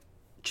like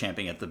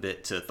champing at the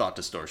bit to Thought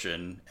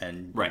Distortion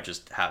and you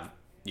just have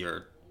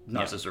your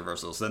Narcissus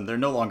Reversals, then they're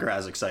no longer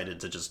as excited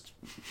to just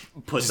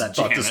put that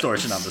Thought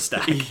Distortion on the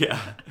stack.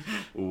 Yeah.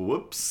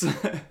 Whoops.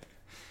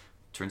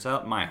 Turns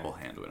out my whole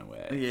hand went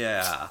away.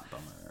 Yeah.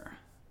 Bummer.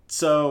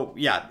 So,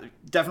 yeah,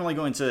 definitely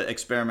going to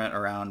experiment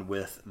around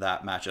with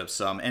that matchup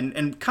some.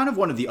 And kind of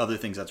one of the other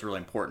things that's really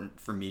important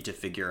for me to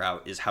figure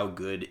out is how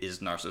good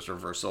is Narcissus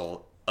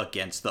Reversal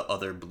against the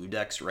other blue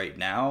decks right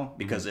now.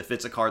 Because if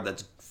it's a card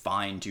that's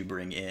fine to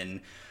bring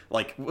in,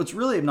 like, what's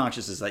really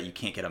obnoxious is that you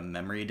can't get a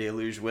Memory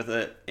Deluge with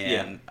it.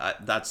 And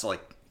that's,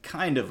 like,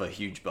 kind of a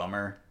huge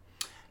bummer.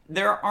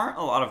 There aren't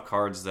a lot of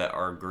cards that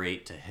are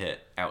great to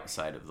hit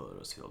outside of the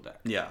Lotus Field deck.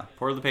 Yeah.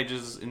 Port of the Page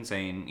is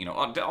insane.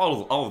 All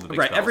of the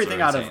big spells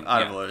everything are out insane.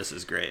 of Lotus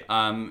is great.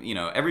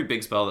 Every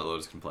big spell that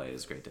Lotus can play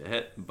is great to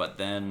hit. But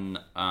then...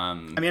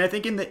 I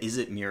think in the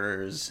Izzet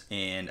mirrors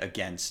and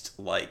against,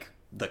 like,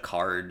 the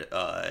card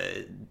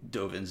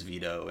Dovin's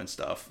Veto and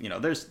stuff,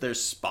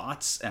 there's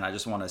spots, and I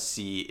just want to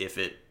see if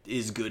it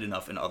is good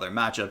enough in other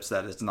matchups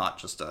that it's not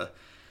just a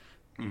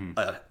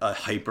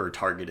hyper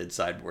targeted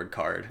sideboard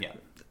card. Yeah,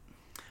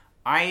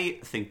 I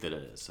think that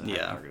it is a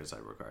targeted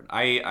sideboard card.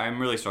 I'm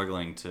really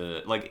struggling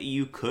to, like,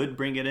 you could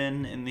bring it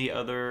in the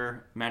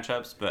other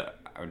matchups, but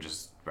I would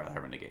just rather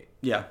have a negate.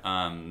 Yeah.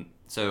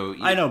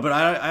 I know, but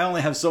I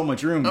only have so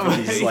much room for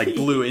these like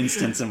blue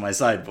instants in my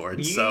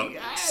sideboard, so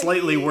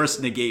slightly worse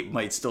negate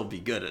might still be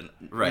good.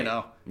 Right.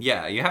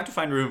 Yeah, you have to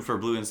find room for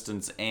blue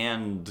instants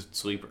and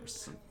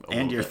sleepers.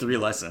 And your 3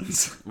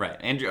 lessons. Right.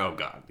 And your, oh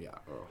god, yeah.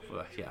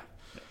 Yeah.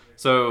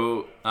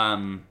 So,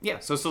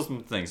 so still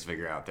some things to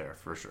figure out there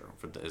for sure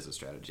for the Izzet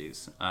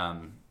strategies.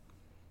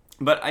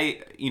 But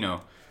I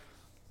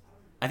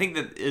think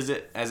that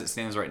Izzet, as it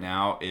stands right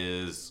now,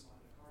 is,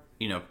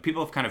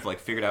 people have kind of like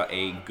figured out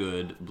a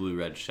good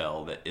blue-red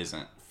shell that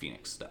isn't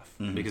Phoenix stuff.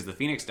 Because the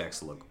Phoenix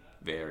decks look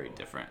very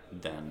different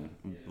than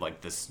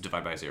like this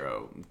Divide by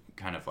Zero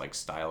kind of like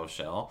style of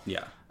shell.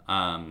 Yeah.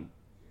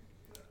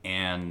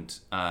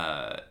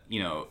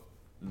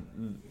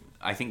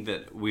 I think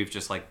that we've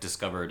just like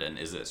discovered an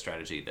Izzet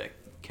strategy that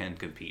can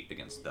compete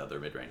against the other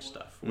mid-range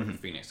stuff, where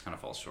Phoenix kind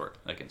of falls short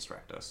against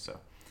Rakdos.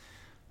 So,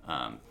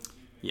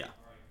 yeah,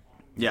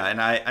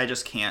 and I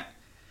just can't.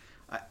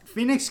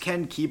 Phoenix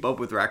can keep up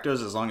with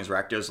Rakdos as long as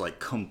Rakdos like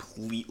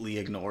completely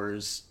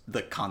ignores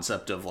the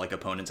concept of like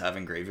opponents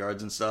having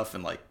graveyards and stuff,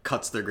 and like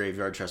cuts their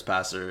graveyard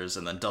trespassers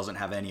and then doesn't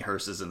have any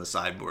hearses in the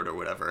sideboard or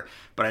whatever.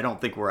 But I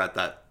don't think we're at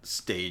that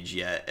stage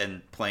yet,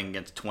 and playing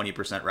against 20%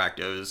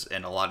 Rakdos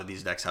and a lot of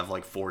these decks have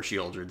like 4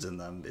 Shieldreds in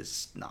them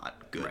is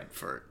not good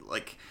for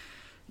like,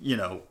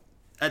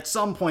 at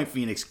some point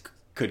Phoenix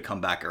could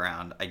come back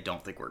around. I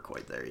don't think we're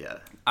quite there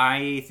yet.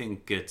 I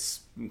think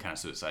it's kind of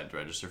suicide to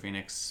register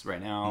Phoenix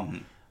right now.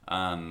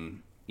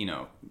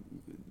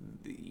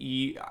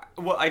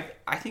 well,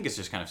 I think it's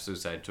just kind of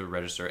suicide to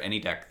register any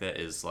deck that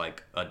is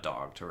like a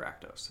dog to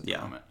Rakdos at the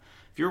moment.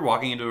 If you're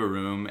walking into a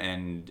room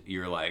and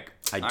you're like,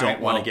 I don't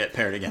want to get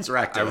paired against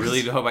Rakdos. I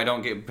really hope I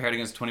don't get paired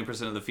against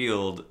 20% of the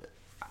field.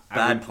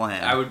 Bad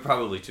plan. I would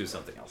probably choose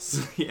something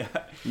else. Yeah.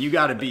 You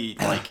got to be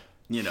like,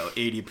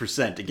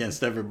 80%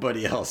 against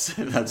everybody else.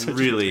 That's what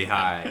really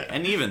high.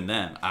 And even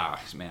then,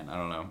 man, I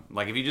don't know.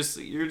 Like if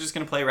you're just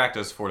going to play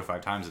Rakdos 4 to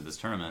 5 times at this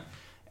tournament,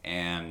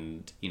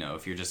 and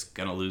if you're just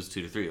going to lose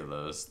 2 to 3 of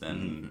those,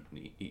 then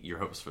your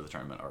hopes for the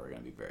tournament are going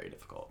to be very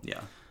difficult. Yeah.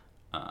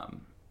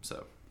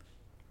 So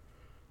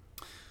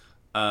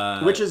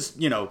which is,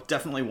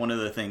 definitely one of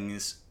the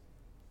things,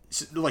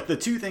 like the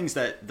two things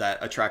that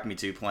attract me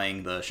to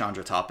playing the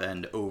Chandra top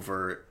end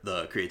over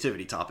the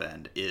creativity top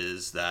end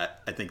is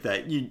that I think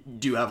that you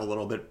do have a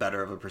little bit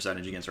better of a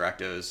percentage against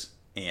Rakdos,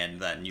 and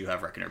then you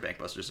have Reckoner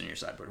Bankbusters in your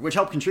sideboard, which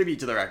help contribute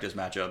to the Rakdos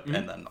matchup,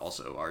 and then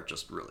also are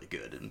just really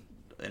good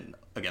and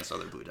against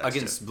other blue decks.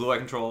 Against Blue Eye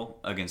Control,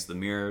 against the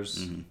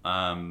Mirrors,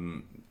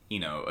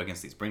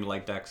 against these Bring to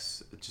Light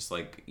decks, just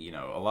like,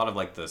 a lot of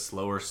like the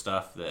slower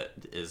stuff that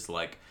is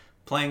like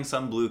playing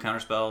some blue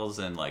counterspells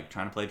and like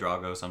trying to play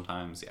Drago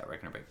sometimes. Yeah,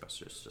 Reckoner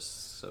Bankbuster is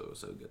just so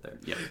good there.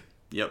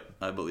 Yep,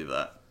 I believe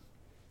that.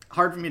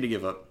 Hard for me to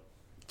give up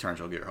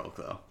Torrential Gearhulk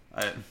though.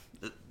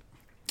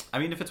 I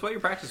mean, if it's what you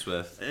practice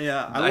with,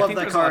 yeah, I love think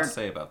that there's card. A lot to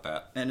say about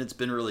that, and it's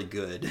been really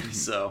good.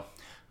 So,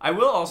 I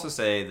will also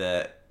say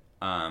that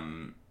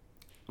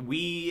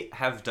we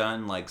have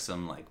done like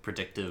some like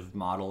predictive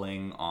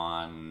modeling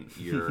on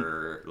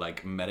your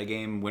like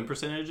metagame win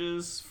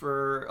percentages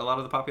for a lot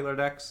of the popular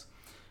decks.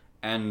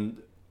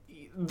 And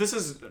this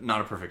is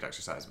not a perfect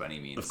exercise by any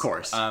means. Of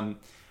course.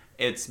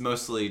 It's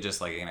mostly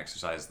just like an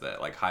exercise that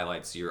like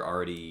highlights your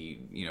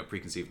already,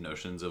 preconceived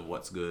notions of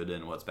what's good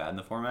and what's bad in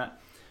the format.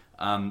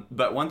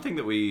 But one thing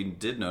that we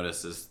did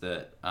notice is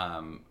that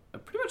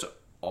pretty much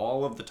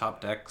all of the top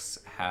decks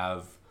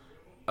have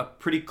a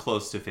pretty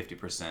close to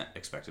 50%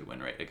 expected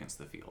win rate against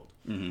the field.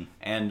 Mm-hmm.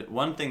 And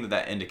one thing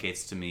that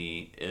indicates to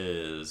me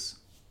is,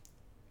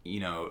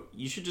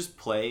 you should just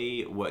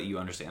play what you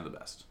understand the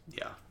best.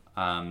 Yeah.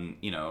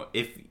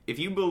 If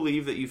you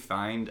believe that you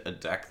find a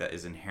deck that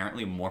is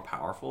inherently more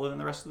powerful than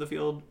the rest of the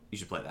field, you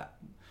should play that.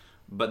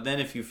 But then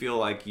if you feel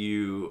like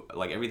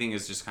everything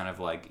is just kind of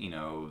like,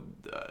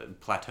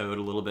 plateaued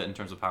a little bit in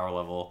terms of power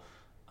level,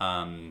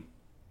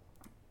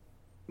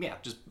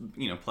 just,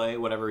 play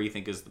whatever you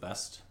think is the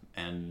best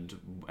and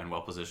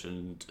well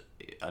positioned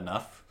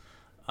enough,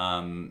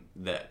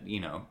 that,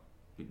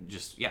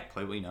 just,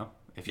 play what you know.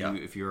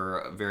 If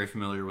you're very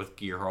familiar with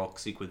Gearhulk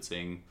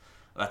sequencing,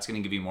 that's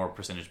going to give you more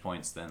percentage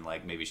points than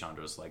like maybe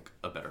Chandra's like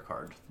a better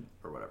card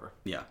or whatever.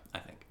 Yeah, I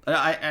think.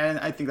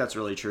 I think that's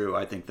really true.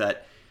 I think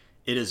that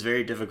it is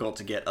very difficult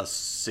to get a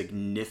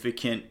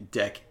significant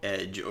deck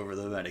edge over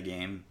the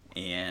metagame,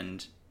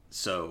 and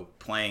so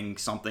playing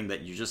something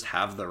that you just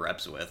have the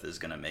reps with is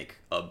going to make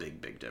a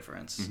big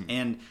difference. Mm-hmm.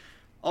 And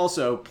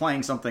also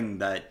playing something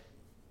that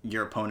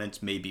your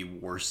opponents may be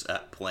worse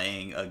at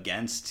playing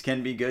against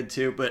can be good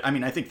too. But I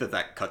mean, I think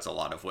that cuts a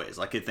lot of ways.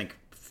 Like I think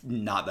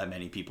not that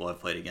many people have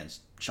played against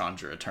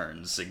Chandra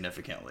turns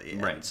significantly.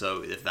 Right. And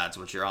so if that's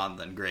what you're on,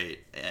 then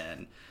great.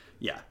 And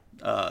yeah,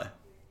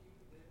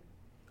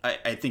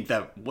 I think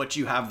that what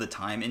you have the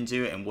time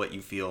into and what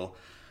you feel,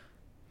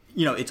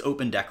 it's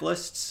open deck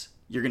lists.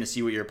 You're going to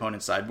see what your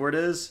opponent's sideboard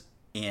is.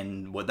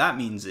 And what that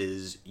means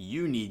is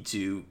you need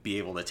to be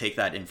able to take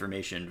that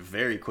information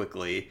very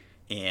quickly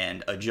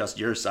and adjust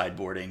your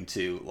sideboarding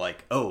to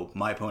like, oh,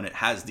 my opponent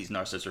has these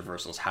Narcissus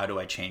reversals. How do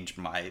I change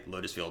my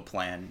Lotus Field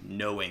plan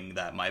knowing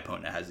that my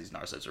opponent has these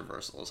Narcissus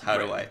reversals? How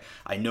do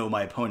I know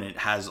my opponent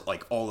has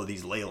like all of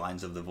these Ley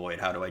Lines of the Void.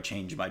 How do I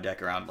change my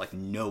deck around like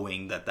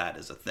knowing that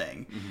is a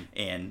thing? Mm-hmm.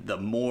 And the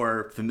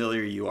more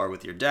familiar you are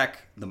with your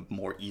deck, the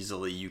more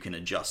easily you can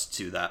adjust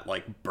to that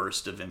like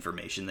burst of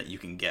information that you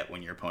can get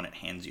when your opponent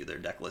hands you their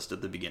deck list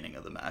at the beginning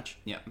of the match.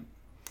 Yeah.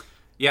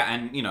 Yeah,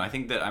 and I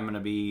think that I'm going to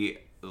be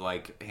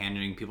like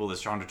handing people this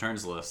Chandra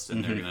turns list,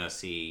 and they're gonna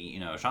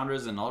see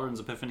Chandra's and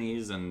Aldrin's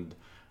Epiphanies and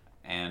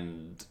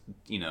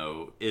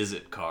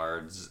Izzet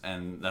cards,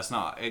 and that's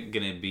not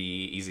gonna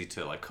be easy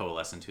to like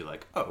coalesce into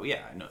like, oh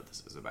yeah, I know what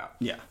this is about,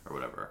 or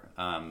whatever.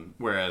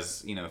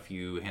 Whereas if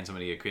you hand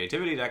somebody a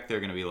creativity deck, they're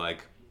gonna be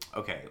like,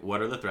 okay,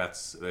 what are the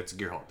threats? It's a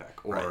Gearhulk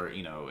deck, or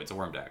it's a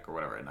Worm deck or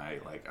whatever, and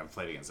I've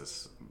played against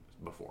this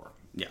before.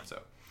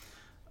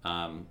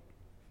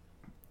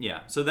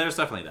 So there's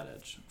definitely that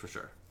edge for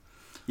sure.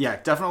 Yeah,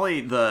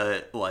 definitely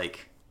the,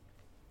 I've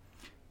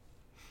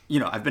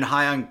been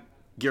high on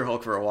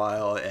Gearhulk for a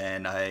while,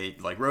 and I,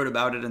 wrote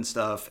about it and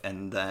stuff,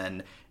 and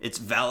then it's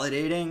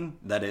validating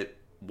that it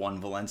won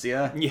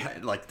Valencia. Yeah.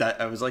 Like,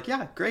 that, I was like,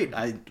 yeah, great.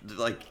 I,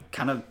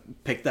 kind of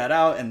picked that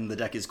out, and the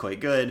deck is quite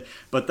good.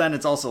 But then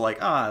it's also like,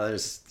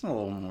 there's a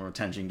little more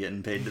attention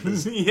getting paid to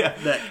this. Yeah.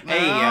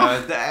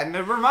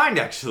 Never mind,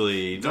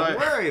 actually. Don't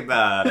worry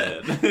about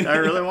it. I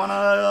really want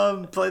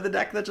to play the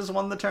deck that just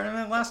won the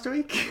tournament last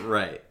week.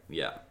 Right.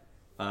 Yeah.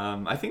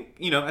 I think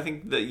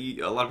that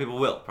a lot of people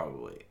will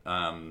probably.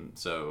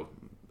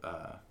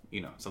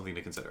 something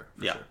to consider.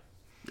 For Yeah. Sure.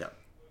 Yeah.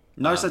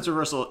 Narset's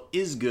Reversal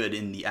is good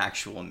in the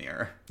actual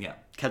mirror. Yeah.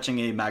 Catching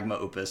a Magma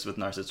Opus with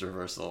Narset's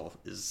Reversal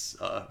is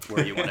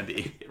where you want to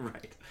be.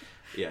 Right.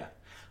 Yeah.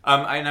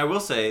 And I will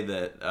say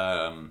that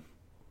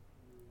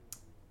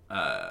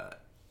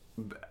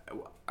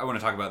I want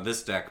to talk about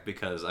this deck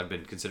because I've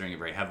been considering it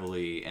very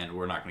heavily, and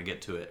we're not going to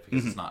get to it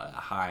because it's not a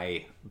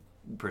high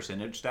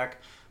percentage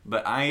deck.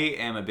 But I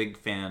am a big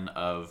fan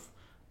of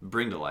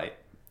Bring to Light,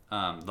 the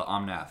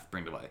Omnath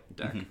Bring to Light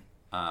deck.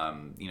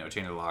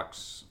 Chain of the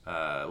Locks,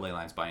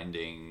 Leylines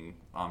Binding,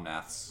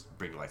 Omnath's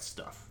Bring to Light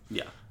stuff.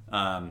 Yeah.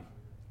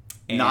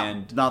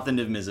 And not the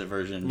Niv Mizzet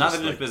version. Not the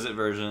Niv Mizzet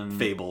version.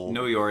 Fable.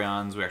 No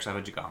Yorions. We actually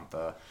have a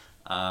Gigantha.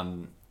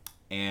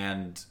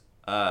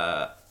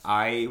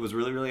 I was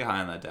really, really high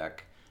on that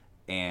deck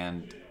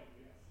and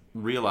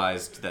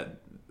realized that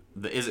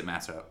the Izzet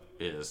matchup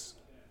is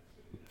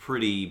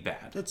pretty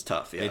bad. It's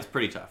tough, yeah. It's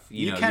pretty tough.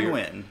 You can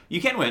win.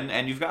 You can win,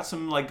 and you've got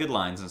some like good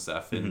lines and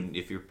stuff, and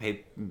if you're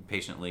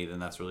patiently, then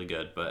that's really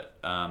good. But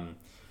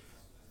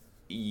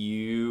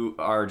you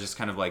are just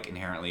kind of like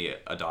inherently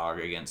a dog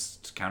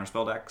against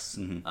counterspell decks,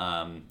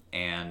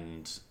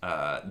 and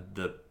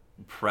the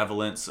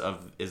prevalence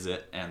of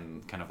Izzet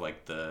and kind of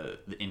like the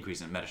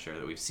increase in meta share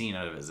that we've seen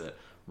out of Izzet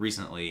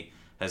recently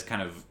has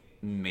kind of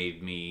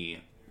made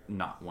me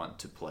not want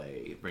to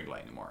play Bring to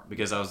Light anymore,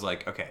 because I was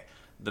like, okay,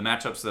 the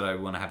matchups that I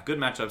want to have good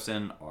matchups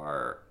in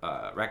are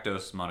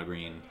Rakdos, Mono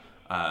Green.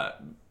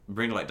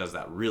 Bring to Light does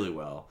that really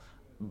well,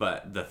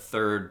 but the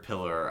third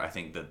pillar, I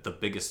think that the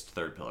biggest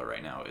third pillar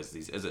right now is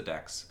these Izzet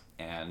decks,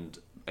 and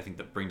I think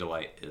that Bring to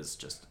Light is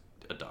just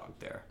a dog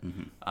there.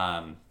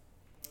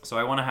 So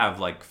I want to have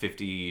like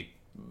 50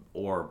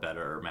 or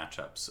better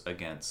matchups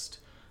against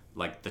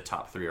like the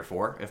top 3 or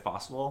 4 if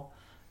possible,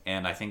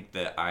 and I think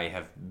that I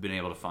have been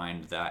able to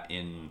find that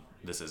in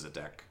this Izzet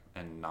deck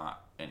and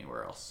not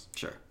anywhere else.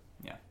 Sure.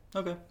 Yeah.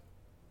 Okay.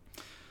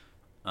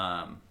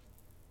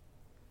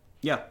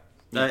 Yeah.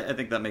 I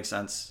think that makes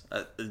sense.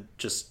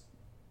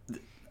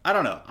 I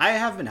don't know. I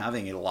have been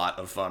having a lot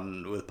of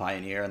fun with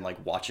Pioneer and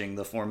like watching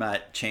the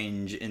format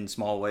change in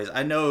small ways.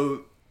 I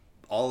know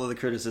all of the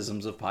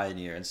criticisms of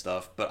Pioneer and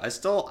stuff, but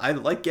I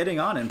like getting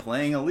on and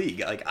playing a league.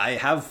 Like, I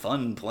have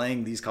fun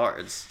playing these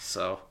cards.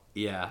 So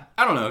yeah,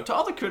 I don't know. To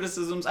all the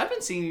criticisms, I've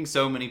been seeing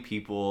so many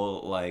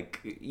people like,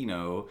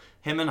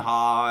 him and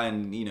Ha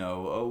and,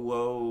 oh,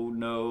 whoa,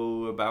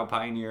 no, about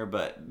Pioneer,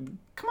 but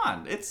come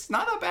on, it's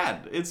not that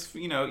bad. It's,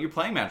 you're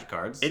playing Magic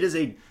cards. It is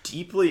a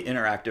deeply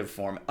interactive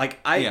format. Like,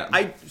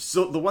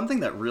 so the one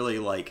thing that really,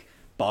 like,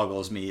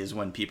 boggles me is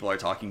when people are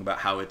talking about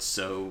how it's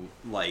so,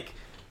 like,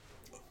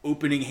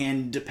 opening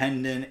hand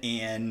dependent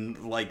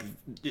and, like,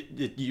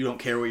 you don't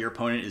care what your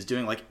opponent is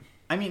doing. Like,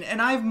 I mean,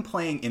 and I'm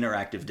playing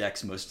interactive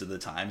decks most of the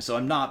time, so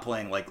I'm not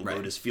playing, like,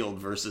 Lotus Field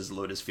versus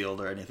Lotus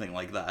Field or anything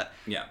like that.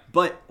 Yeah.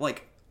 But,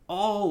 like,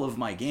 all of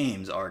my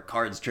games are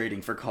cards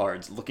trading for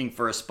cards, looking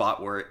for a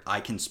spot where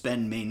I can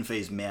spend main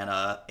phase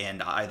mana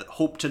and I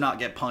hope to not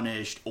get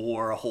punished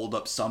or hold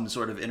up some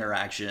sort of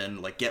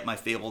interaction, like get my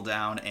Fable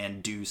down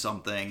and do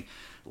something.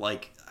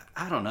 Like,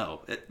 I don't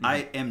know.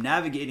 I am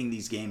navigating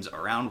these games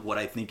around what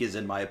I think is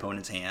in my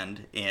opponent's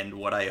hand and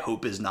what I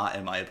hope is not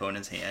in my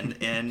opponent's hand,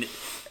 and...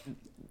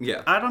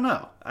 Yeah. I don't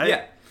know.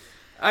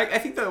 I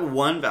think the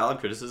one valid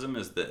criticism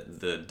is that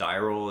the die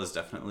roll is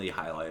definitely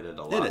highlighted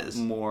a lot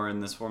more in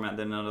this format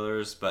than in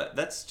others, but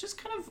that's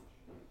just kind of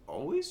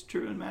always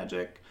true in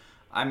Magic.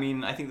 I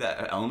mean, I think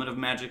that element of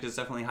Magic is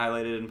definitely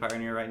highlighted in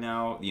Pioneer right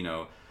now.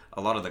 A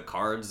lot of the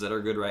cards that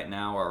are good right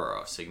now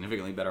are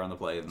significantly better on the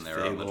play than they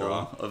are on the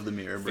draw. Of the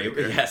Mirror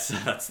Breaker. Yes,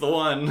 that's the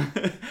one.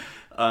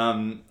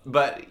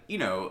 But,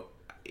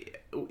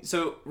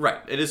 so, right,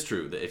 it is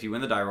true that if you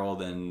win the die roll,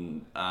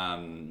 then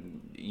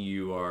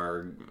you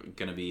are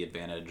going to be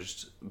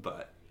advantaged,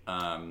 but...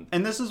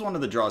 and this is one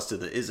of the draws to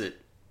the Izzet,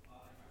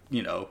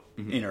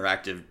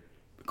 interactive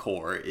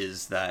core,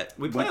 is that...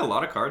 We play a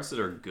lot of cards that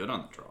are good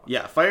on the draw.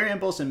 Yeah, Fire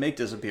Impulse and Make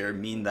Disappear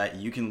mean that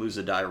you can lose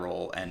a die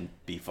roll and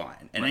be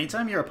fine. And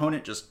anytime your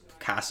opponent just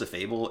casts a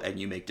Fable and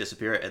you make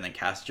Disappear and then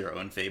cast your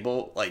own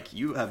Fable, like,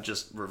 you have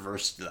just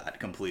reversed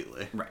that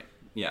completely. Right,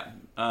 yeah.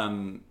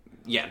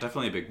 Yeah,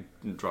 definitely a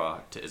big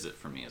draw to Izzet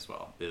for me as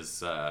well.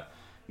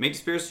 Make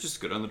Disappear is just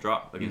good on the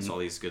draw against all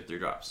these good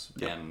 3-drops.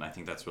 Yep. And I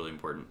think that's really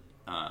important.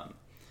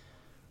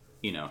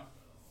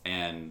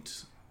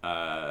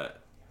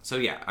 So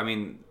yeah, I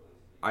mean,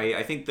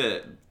 I think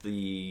that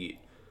the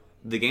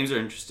games are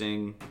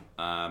interesting.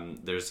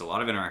 There's a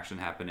lot of interaction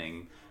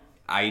happening.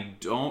 I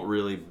don't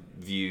really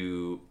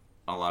view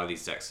a lot of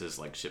these decks as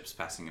like ships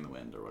passing in the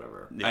wind or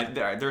whatever.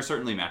 Yeah. There are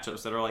certainly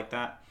matchups that are like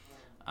that.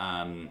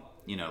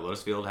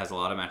 Lotus Field has a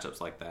lot of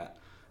matchups like that.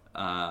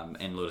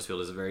 And Lotus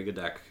Field is a very good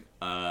deck.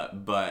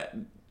 But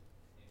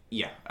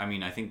yeah, I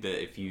mean, I think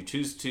that if you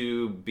choose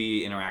to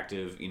be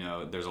interactive,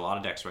 there's a lot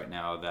of decks right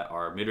now that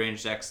are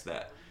mid-range decks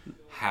that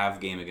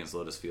have game against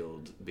Lotus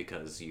Field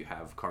because you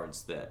have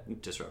cards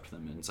that disrupt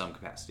them in some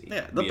capacity.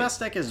 Yeah, the best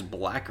deck is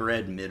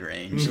black-red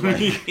mid-range.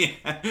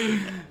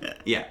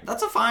 Yeah,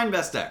 that's a fine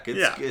best deck.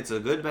 It's a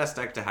good best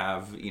deck to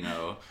have,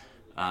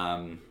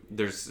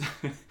 There's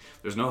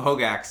there's no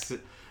Hogax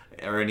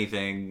or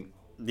anything.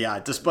 Yeah,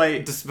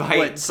 despite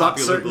what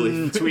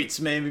certain tweets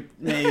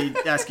may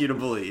ask you to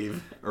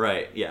believe.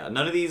 Right. Yeah.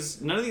 None of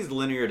these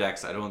linear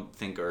decks I don't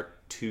think are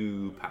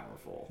too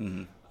powerful.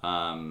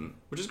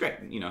 Which is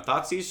great.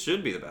 Thoughtseize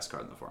should be the best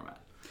card in the format.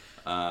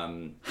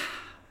 I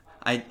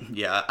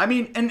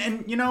mean,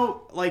 and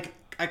like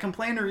I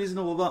complain a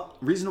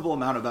reasonable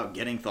amount about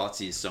getting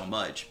Thoughtseize so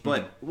much,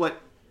 but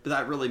what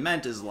that really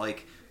meant is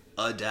like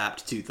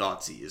adapt to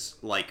Thoughtseize.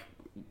 Like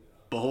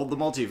Behold the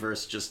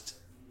Multiverse just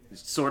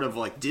sort of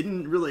like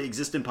didn't really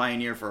exist in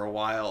Pioneer for a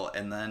while,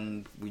 and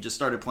then we just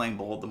started playing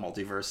Behold the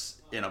Multiverse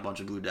in a bunch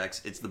of blue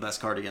decks. It's the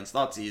best card against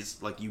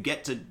Thoughtseize. Like, you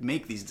get to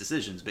make these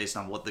decisions based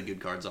on what the good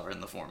cards are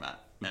in the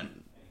format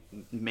and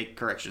make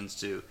corrections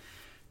to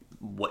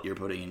what you're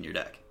putting in your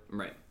deck.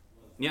 Right.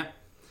 Yeah.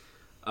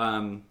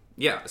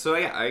 So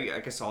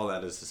I guess all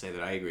that is to say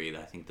that I agree.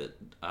 That I think that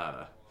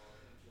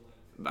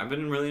I've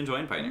been really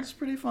enjoying Pioneer. It's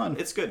pretty fun.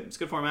 It's good. It's a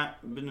good format.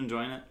 I've been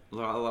enjoying it. A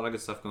lot of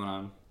good stuff going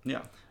on.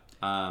 Yeah.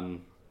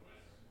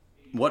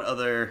 What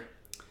other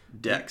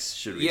decks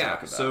should we talk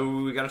about?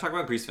 So we got to talk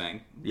about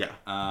Greasefang. Yeah.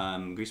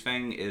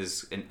 Greasefang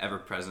is an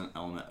ever-present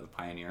element of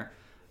Pioneer.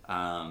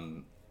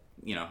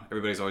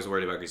 Everybody's always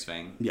worried about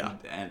Greasefang. Yeah.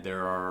 And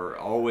there are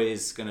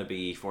always going to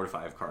be 4 to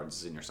 5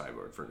 cards in your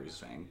sideboard for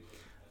Greasefang.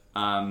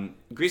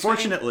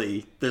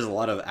 Fortunately, there's a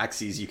lot of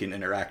axes you can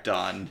interact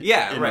on.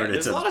 Yeah, right.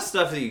 There's a lot of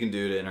stuff that you can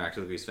do to interact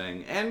with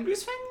Greasefang. And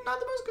Greasefang,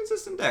 not the most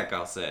consistent deck,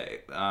 I'll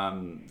say.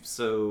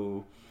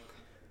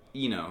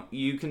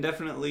 You can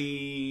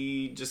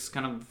definitely just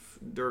kind of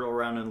dirtle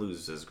around and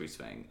lose as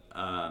Greasefang.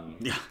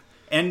 Yeah.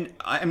 And,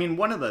 I mean,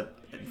 one of the,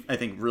 I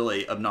think,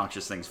 really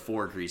obnoxious things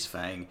for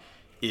Greasefang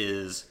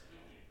is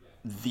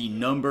the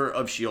number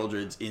of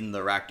Shieldreds in the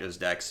Rakdos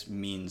decks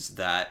means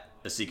that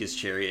Asika's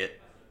Chariot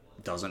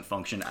doesn't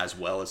function as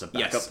well as a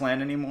backup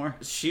plan anymore.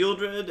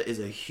 Shieldred is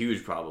a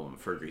huge problem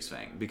for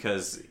Greasefang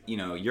because,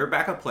 your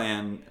backup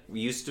plan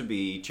used to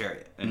be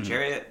Chariot. And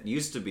Chariot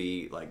used to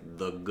be, like,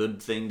 the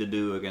good thing to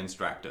do against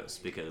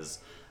Rakdos because,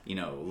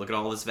 look at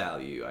all this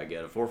value. I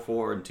get a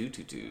 4/4 and 2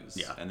 2/2s.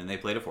 Yeah. And then they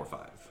played a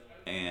 4/5.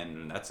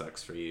 And that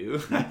sucks for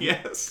you.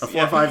 Yes. A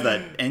 4/5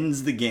 that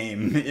ends the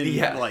game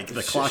in, like,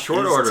 the clock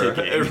short is order.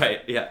 ticking. Right,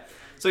 yeah.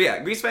 So,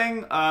 yeah,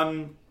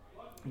 Greasefang...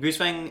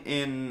 Greasefang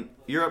in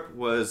Europe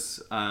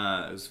was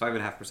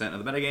 5.5%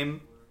 of the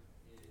metagame,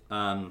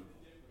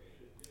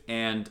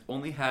 and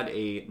only had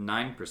a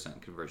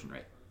 9% conversion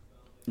rate.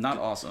 Not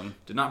awesome.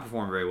 Did not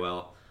perform very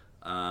well.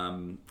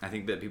 I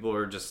think that people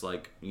are just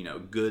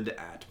good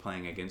at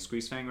playing against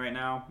Greasefang right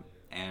now,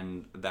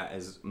 and that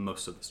is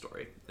most of the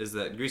story. Is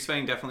that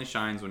Greasefang definitely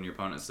shines when your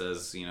opponent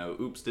says,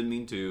 oops, didn't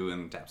mean to,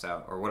 and taps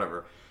out or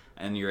whatever,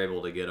 and you're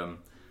able to get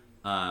them.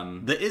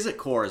 The Izzet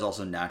core is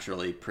also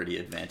naturally pretty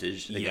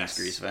advantaged against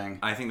Greasefang.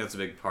 I think that's a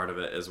big part of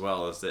it as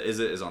well, is that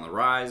Izzet is on the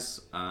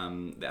rise. The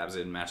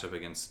Abzan matchup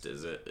against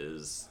Izzet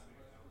is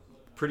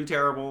pretty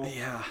terrible.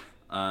 Yeah.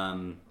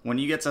 When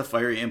you get to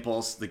Fiery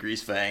Impulse, the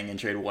Greasefang, and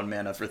trade 1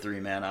 mana for 3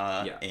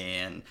 mana,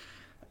 and,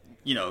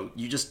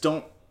 you just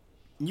don't...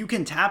 You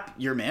can tap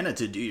your mana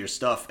to do your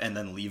stuff and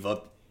then leave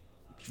up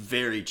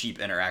very cheap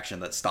interaction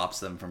that stops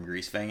them from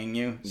Greasefanging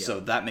you. Yeah. So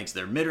that makes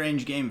their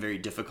mid-range game very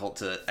difficult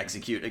to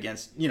execute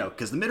against,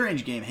 because the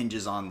mid-range game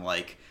hinges on,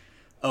 like,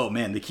 oh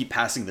man, they keep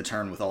passing the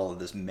turn with all of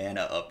this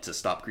mana up to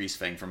stop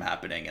Greasefang from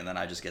happening, and then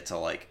I just get to,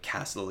 like,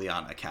 cast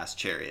Liliana, cast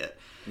Chariot.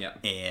 Yeah.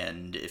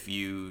 And if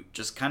you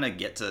just kind of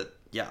get to,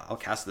 I'll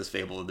cast this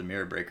Fable of the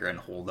Mirror Breaker and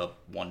hold up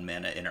 1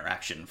 mana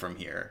interaction from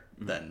here,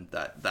 then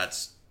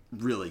that's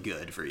really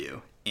good for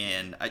you.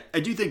 And I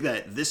do think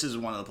that this is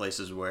one of the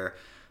places where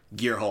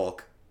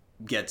Gearhulk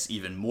gets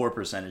even more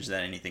percentage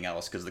than anything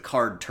else, because the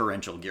card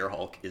Torrential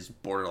Gearhulk is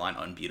borderline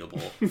unbeatable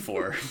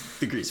for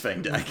the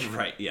Greasefang deck.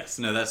 Right, yes.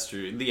 No, that's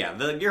true. Yeah,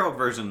 the Gearhulk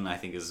version, I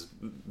think, is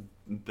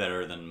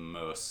better than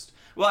most.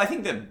 Well, I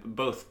think that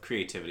both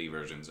creativity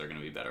versions are going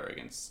to be better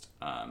against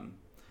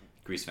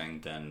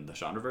Greasefang than the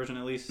Chandra version,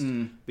 at least.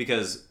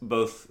 Because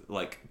both,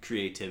 like,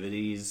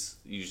 creativities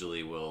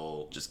usually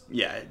will just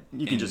you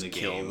can just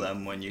kill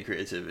them when you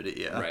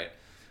creativity, Right.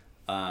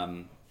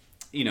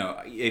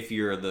 If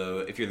you're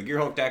the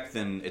Gearhulk deck,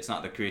 then it's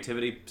not the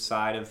creativity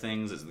side of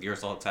things, it's the Gear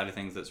Assault side of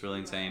things that's really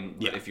insane.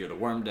 But if you're the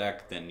Worm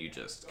deck, then you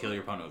just kill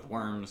your opponent with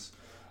worms.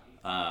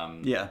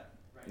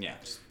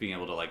 Just being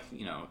able to,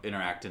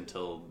 interact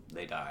until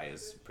they die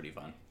is pretty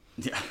fun.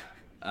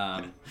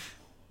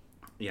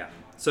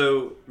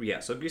 So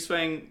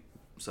Greasefang,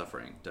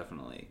 suffering,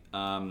 definitely.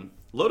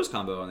 Lotus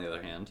Combo, on the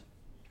other hand,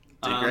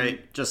 did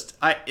great.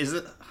 Is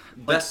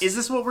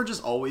this what we're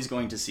just always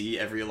going to see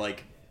every,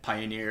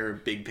 Pioneer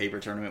big paper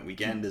tournament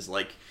weekend? Is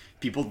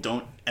people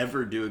don't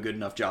ever do a good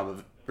enough job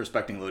of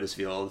respecting Lotus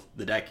Field.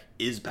 The deck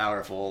is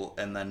powerful,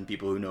 and then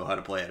people who know how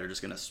to play it are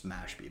just going to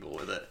smash people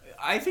with it.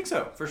 I think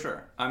so, for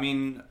sure. I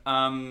mean,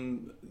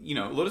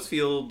 Lotus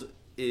Field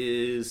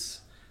is...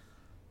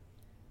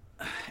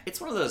 It's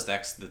one of those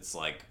decks that's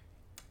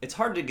it's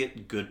hard to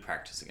get good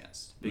practice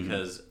against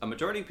because a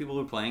majority of people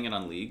who are playing it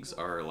on leagues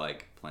are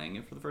like playing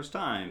it for the first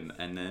time,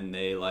 and then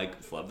they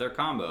like flub their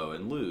combo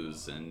and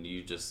lose, and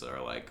you just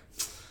are like,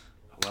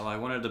 well, I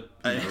wanted to,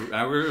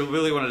 I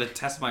really wanted to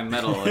test my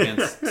mettle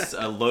against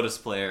a Lotus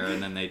player,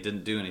 and then they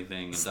didn't do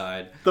anything and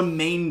died. The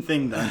main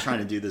thing that I'm trying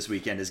to do this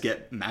weekend is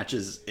get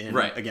matches in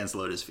against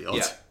Lotus Field.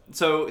 Yeah.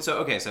 So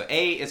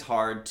A, it's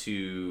hard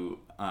to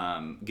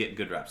get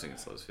good reps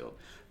against Lotus Field.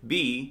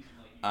 B,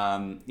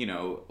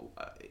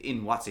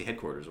 in WotC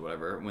headquarters or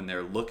whatever, when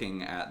they're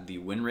looking at the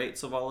win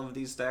rates of all of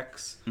these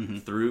decks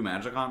through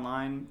Magic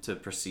Online to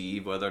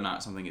perceive whether or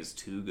not something is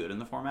too good in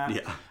the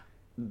format,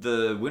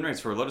 the win rates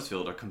for Lotus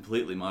Field are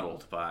completely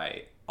muddled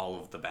by all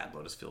of the bad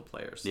Lotus Field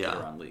players that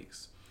are on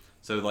leagues.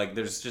 So, like,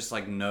 there's just,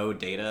 like, no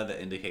data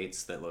that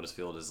indicates that Lotus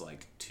Field is,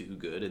 like, too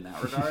good in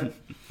that regard.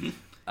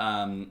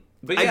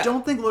 But yeah, I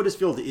don't think Lotus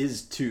Field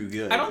is too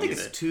good. I don't think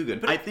it's too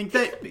good, but I think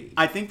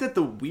that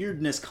the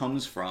weirdness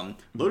comes from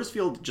Lotus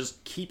Field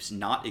just keeps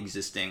not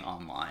existing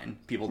online.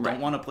 People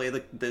don't want to play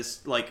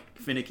this like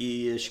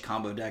finicky-ish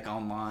combo deck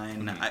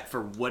online.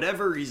 For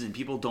whatever reason,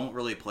 people don't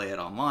really play it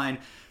online.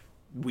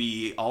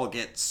 We all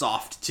get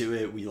soft to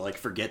it. We like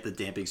forget the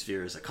Damping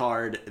Sphere is a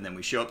card, and then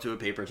we show up to a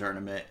paper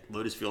tournament.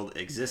 Lotus Field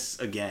exists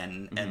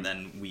again, and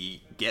then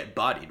we get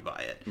bodied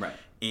by it. Right.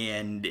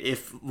 And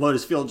if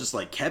Lotus Field just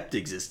like kept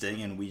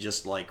existing, and we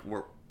just like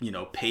were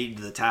paid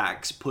the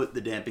tax, put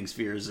the Damping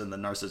Spheres and the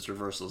Narcissus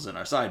Reversals in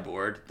our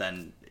sideboard,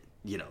 then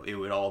it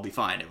would all be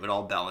fine. It would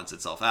all balance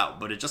itself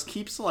out. But it just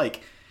keeps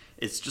like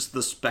it's just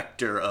the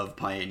specter of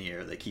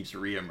Pioneer that keeps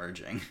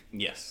reemerging.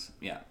 Yes.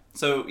 Yeah.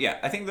 So, yeah,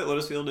 I think that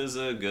Lotus Field is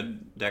a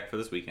good deck for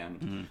this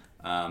weekend.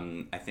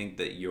 I think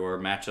that your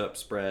matchup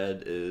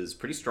spread is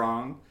pretty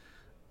strong.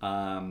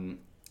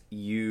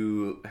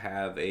 You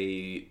have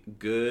a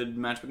good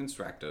matchup against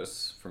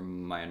Rakdos,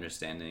 from my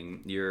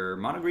understanding. Your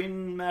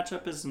mono-green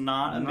matchup is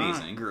not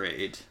amazing. Not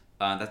great.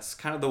 That's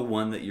kind of the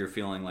one that you're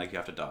feeling like you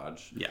have to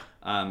dodge. Yeah.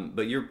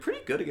 But you're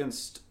pretty good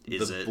against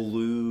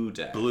blue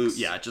decks.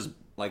 Just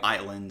like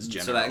islands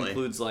generally. So that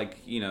includes like,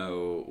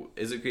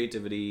 is it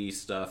creativity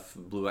stuff,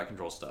 blue-white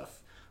control stuff.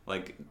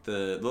 Like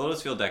the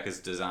Lotus Field deck is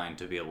designed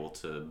to be able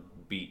to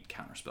beat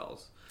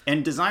counterspells.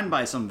 And designed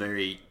by some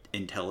very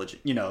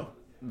intelligent,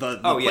 the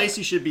place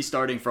you should be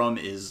starting from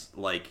is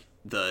like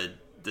the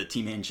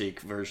Team Handshake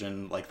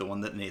version, like the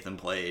one that Nathan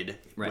played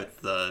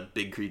with the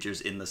big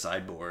creatures in the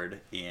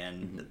sideboard.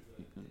 And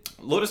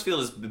Lotus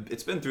Field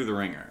it's been through the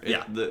ringer.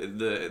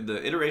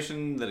 The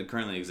iteration that it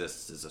currently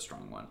exists is a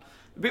strong one.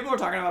 People are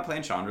talking about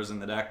playing Chandras in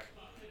the deck,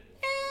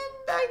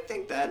 and I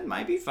think that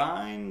might be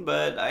fine,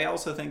 but I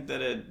also think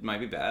that it might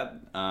be bad.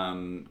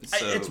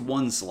 It's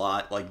one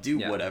slot, like do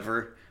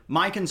whatever.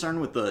 My concern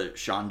with the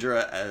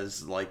Chandra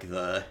as like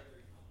I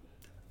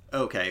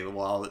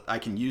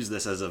can use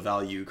this as a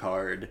value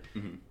card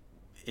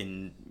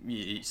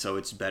so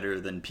it's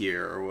better than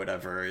Pier or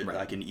whatever.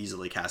 I can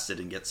easily cast it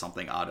and get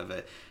something out of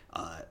it.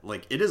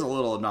 It is a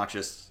little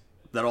obnoxious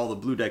that all the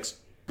blue decks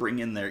bring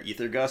in their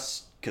Ether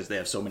Gusts because they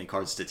have so many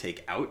cards to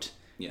take out.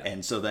 Yeah.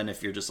 And so then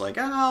if you're just like,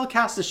 I'll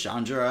cast this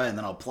Chandra and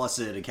then I'll plus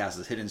it and cast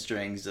this Hidden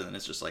Strings, and then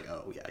it's just like,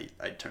 oh yeah,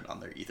 I turned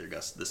on their Ether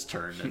Gust this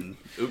turn and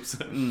oops.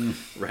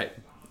 Right.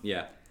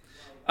 Yeah.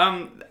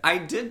 I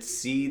did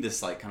see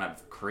this like kind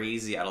of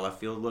crazy out of left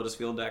field Lotus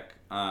Field deck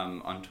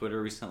on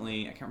Twitter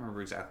recently. I can't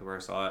remember exactly where I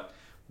saw it,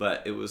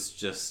 but it was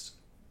just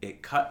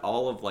it cut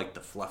all of like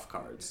the fluff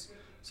cards.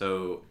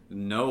 So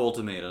no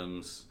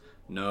ultimatums,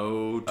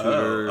 no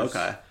tutors,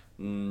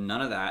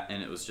 none of that,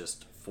 and it was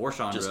just 4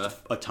 Chandra, just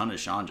a ton of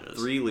Chandras,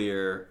 3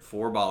 Lear,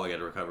 4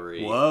 Balaget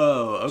recovery.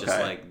 Whoa, okay. Just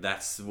like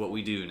that's what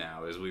we do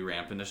now is we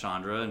ramp into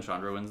Chandra and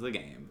Chandra wins the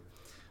game.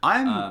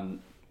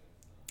 I'm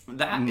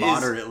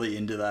moderately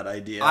into that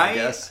idea, I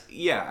guess.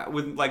 Yeah,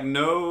 with like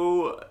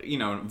no,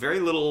 very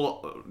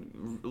little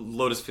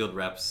Lotus Field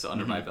reps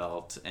under my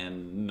belt,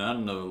 and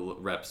none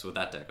of reps with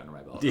that deck under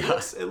my belt. Yeah.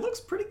 It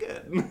looks pretty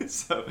good.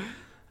 So,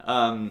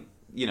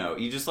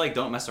 you just like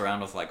don't mess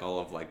around with like all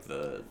of like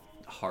the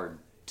hard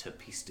to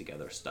piece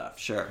together stuff.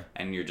 Sure.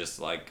 And you're just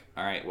like,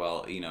 all right,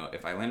 well,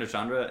 if I land a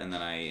Chandra and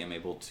then I am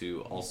able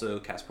to also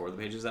cast 4 of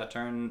the pages that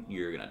turn,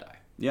 you're gonna die.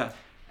 Yeah.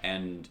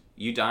 And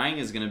you dying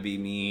is going to be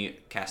me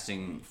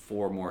casting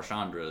 4 more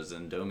Chandras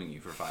and doming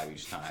you for 5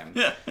 each time.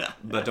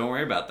 But don't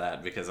worry about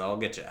that because I'll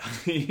get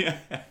you.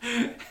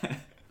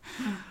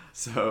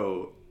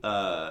 So,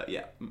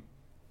 yeah.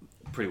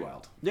 Pretty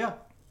wild. Yeah.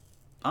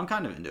 I'm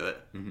kind of into it.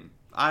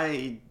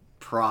 I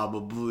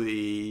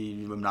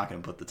probably am not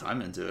going to put the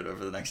time into it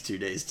over the next 2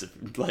 days to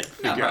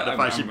figure out if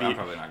I should be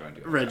probably not going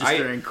to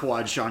registering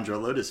Quad Chandra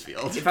Lotus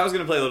Field. If I was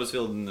going to play Lotus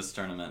Field in this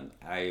tournament,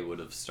 I would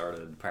have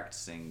started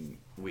practicing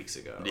weeks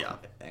ago. Yeah.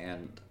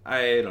 And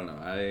I don't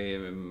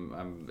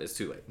know. It's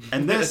too late.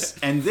 And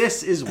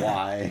this is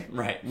why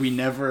we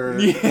never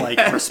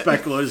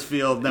respect Lotus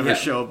Field, never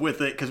show up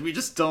with it, because we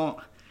just don't.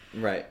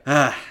 Right.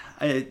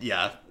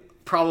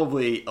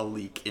 Probably a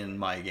leak in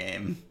my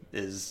game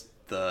is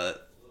the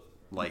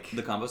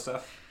combo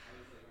stuff?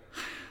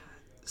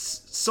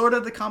 Sort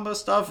of the combo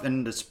stuff,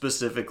 and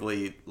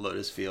specifically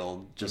Lotus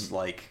Field, just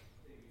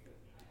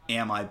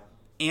am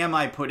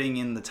I putting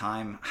in the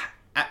time?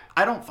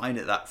 I don't find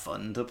it that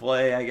fun to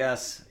play, I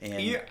guess. And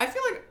I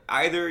feel like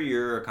either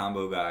you're a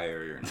combo guy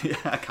or you're not.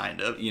 yeah,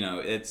 kind of. You know,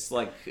 it's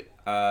like,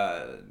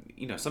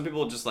 some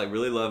people just like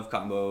really love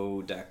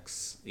combo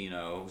decks. You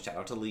know, shout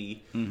out to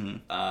Lee.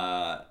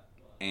 Mm-hmm.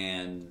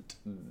 And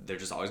they're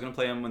just always going to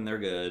play them when they're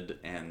good,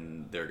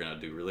 and they're going to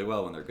do really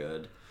well when they're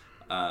good,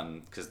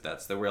 because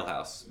that's their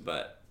wheelhouse.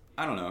 But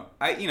I don't know.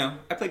 I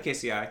played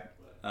KCI.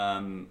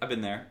 I've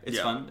been there. It's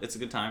fun. It's a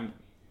good time.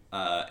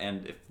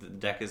 And if the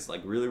deck is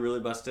like really, really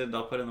busted,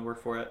 I'll put in the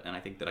work for it, and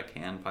I think that I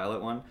can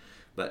pilot one.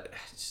 But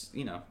just,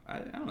 I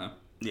don't know.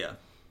 Yeah.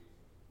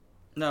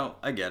 No,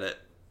 I get it.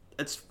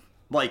 It's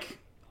like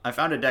I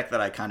found a deck that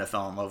I kind of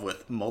fell in love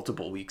with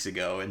multiple weeks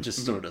ago and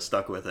just sort of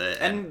stuck with it.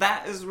 And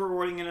that is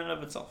rewarding in and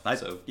of itself.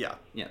 Yeah.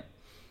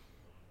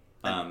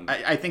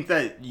 I I think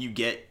that you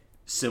get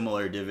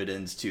similar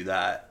dividends to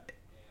that.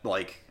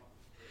 Like,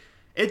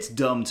 it's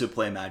dumb to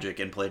play Magic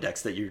and play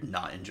decks that you're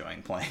not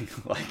enjoying playing.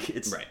 Like,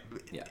 it's right.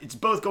 Yeah. It's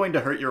both going to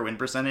hurt your win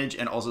percentage,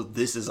 and also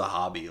this is a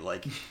hobby.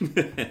 Like,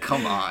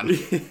 come on.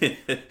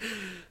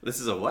 This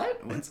is a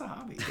what? What's a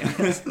hobby?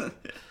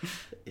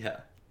 Yeah.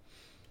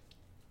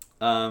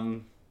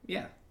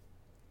 Yeah.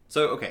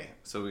 So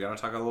we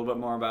gotta talk a little bit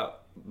more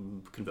about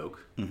Convoke.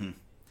 Mm-hmm.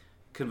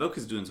 Convoke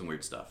is doing some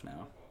weird stuff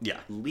now.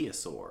 Yeah.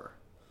 Leosaur.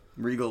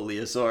 Regal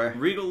Leosaur.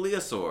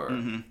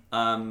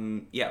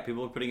 Mm-hmm.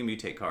 People are putting a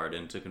mutate card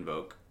into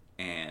Convoke,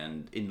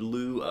 and in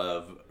lieu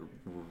of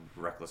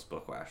Reckless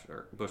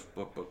Bushwhacker.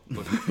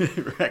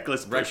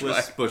 Reckless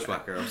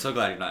Bushwhacker. I'm so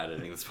glad you're not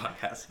editing this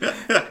podcast.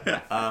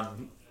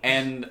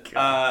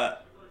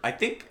 I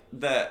think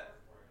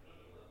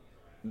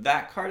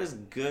that card is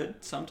good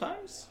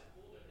sometimes,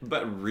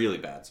 but really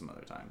bad some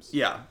other times.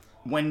 Yeah.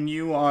 When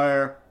you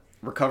are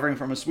recovering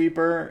from a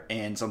sweeper,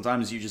 and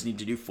sometimes you just need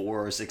to do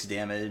 4 or 6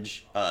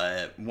 damage,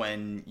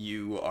 when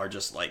you are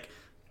just like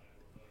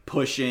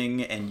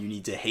pushing and you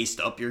need to haste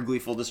up your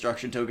Gleeful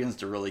Destruction tokens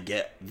to really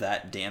get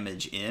that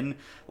damage in.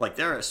 Like,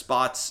 there are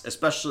spots,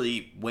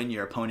 especially when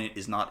your opponent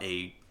is not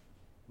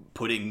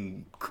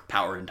putting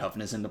power and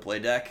toughness into play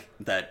deck,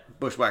 that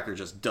Bushwhacker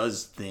just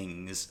does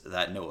things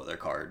that no other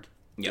card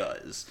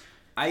does.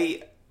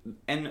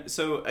 And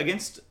so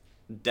against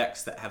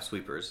decks that have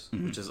sweepers,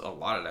 which is a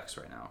lot of decks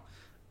right now,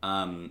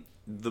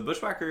 the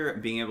Bushwhacker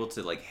being able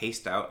to like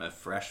haste out a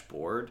fresh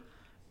board,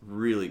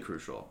 really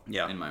crucial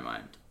in my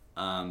mind.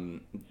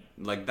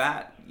 Like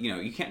that,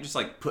 you can't just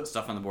like put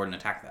stuff on the board and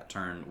attack that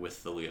turn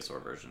with the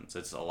Leosaur versions.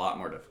 It's a lot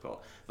more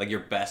difficult. Like, your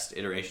best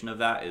iteration of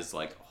that is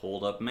like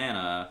hold up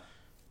mana,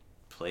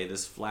 play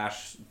this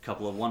flash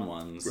couple of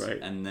 1/1s, right,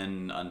 and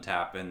then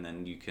untap, and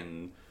then you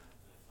can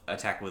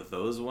attack with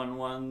those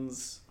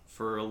 1/1s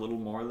for a little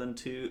more than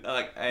 2.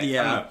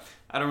 I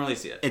don't really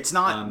see it. It's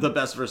not the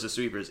best versus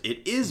sweepers.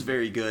 It is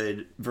very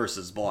good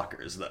versus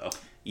blockers, though.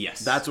 Yes.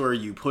 That's where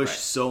you push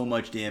so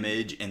much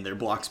damage, and their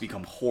blocks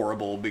become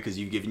horrible because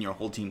you've given your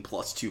whole team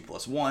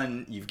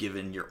 +2/+1. You've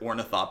given your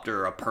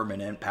Ornithopter a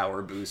permanent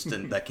power boost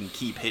and that can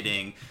keep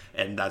hitting,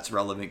 and that's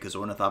relevant because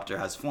Ornithopter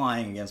has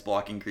flying against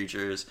blocking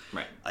creatures.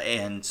 Right.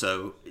 And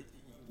so,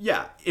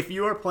 yeah, if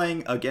you're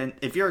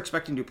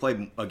expecting to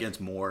play against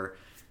more,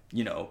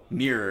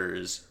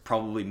 mirrors,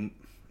 probably,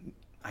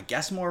 I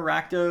guess, more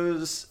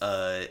Rakdos,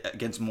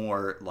 against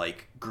more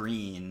like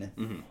green.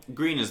 Mm-hmm.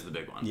 Green is the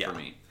big one for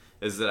me.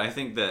 Is that I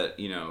think that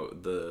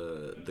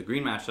the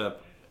green matchup,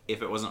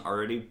 if it wasn't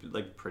already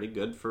like pretty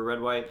good for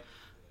red-white,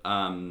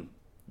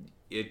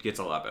 it gets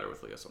a lot better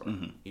with Leosaur.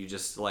 Mm-hmm. You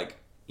just like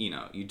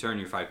you turn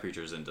your 5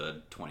 creatures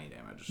into 20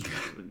 damage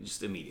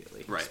just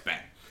immediately. Right. Just bang.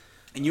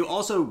 And you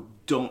also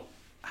don't,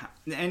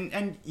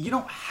 and you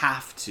don't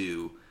have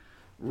to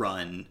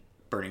run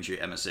Burning Tree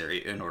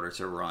Emissary in order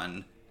to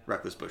run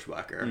Reckless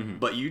Bushwhacker,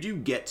 but you do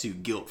get to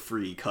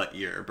guilt-free cut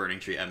your Burning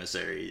Tree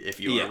Emissary if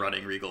you are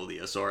running Regal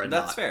Leosaur and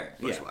not fair.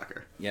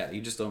 Bushwhacker. Yeah,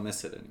 you just don't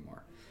miss it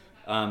anymore.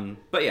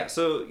 But yeah,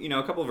 so,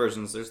 a couple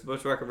versions. There's the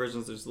Bushwhacker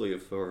versions, there's the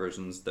Leosaur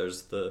versions,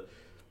 there's the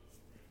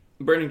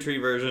Burning Tree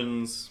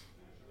versions.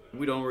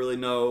 We don't really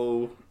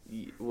know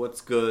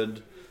what's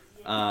good.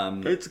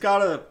 It's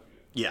gotta,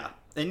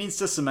 it needs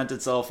to cement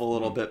itself a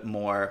little bit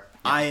more.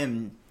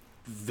 I'm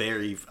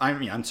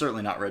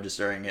certainly not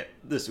registering it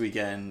this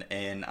weekend,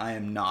 and I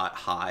am not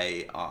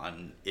high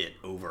on it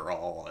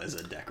overall as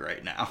a deck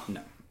right now.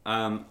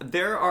 No.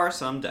 There are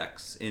some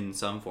decks in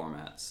some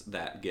formats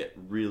that get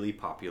really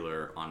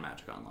popular on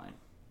Magic Online.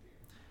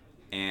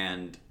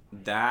 And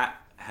that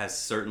has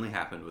certainly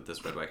happened with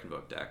this Red-White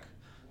Convoke deck.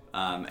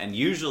 And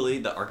usually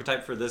the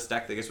archetype for this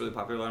deck that gets really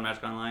popular on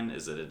Magic Online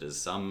is that it is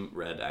some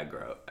red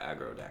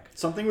aggro deck.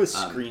 Something with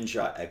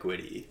screenshot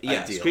equity.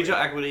 Yeah, ideally. Screenshot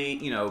equity,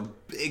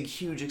 big,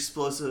 huge,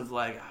 explosive,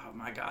 like, oh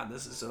my god,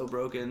 this is so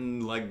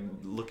broken, like,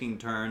 looking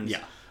turns.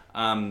 Yeah.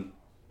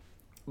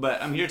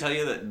 But I'm here to tell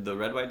you that the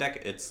red-white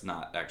deck, it's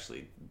not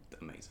actually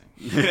amazing.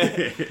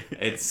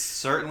 It's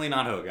certainly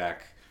not Hogak.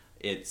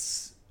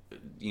 It's,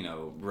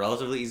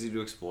 relatively easy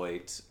to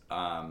exploit.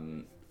 I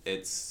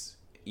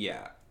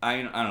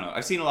don't know.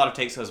 I've seen a lot of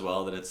takes as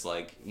well that it's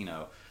like,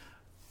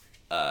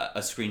 a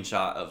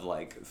screenshot of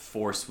like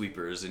 4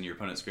 sweepers in your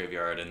opponent's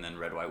graveyard and then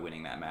red-white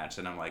winning that match,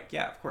 and I'm like,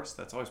 yeah, of course,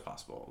 that's always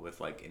possible with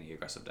like any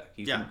aggressive deck.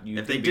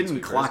 If they didn't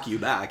clock you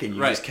back and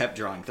you just kept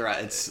drawing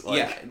threats,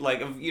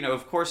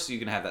 of course you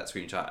can have that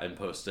screenshot and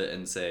post it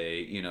and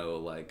say,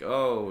 like,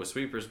 oh,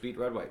 sweepers beat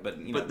red-white,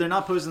 but they're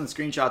not posting the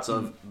screenshots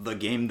of the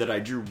game that I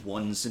drew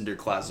 1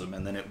 Cinderclasm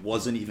and then it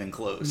wasn't even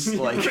close.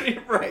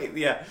 Like, right,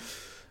 yeah.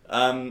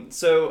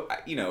 So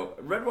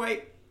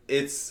red-white,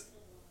 it's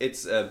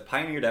a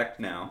Pioneer deck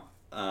now.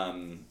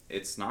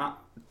 It's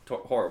not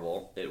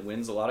horrible. It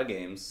wins a lot of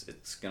games.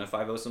 It's gonna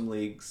 5-0 some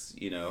leagues,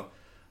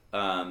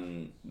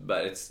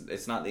 but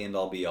it's not the end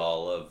all be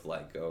all of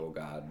like, oh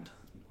god,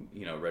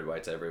 red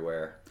white's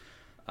everywhere.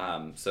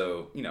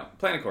 So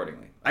plan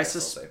accordingly. I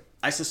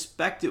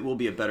suspect it will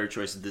be a better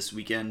choice this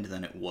weekend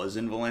than it was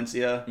in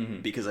Valencia,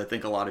 because I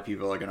think a lot of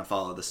people are gonna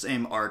follow the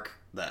same arc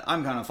that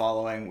I'm kind of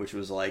following, which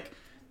was like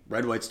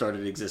red white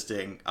started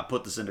existing. I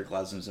put the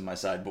Cinderclasms in my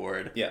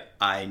sideboard. Yeah.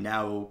 I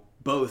now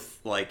both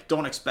like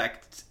don't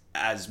expect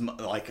as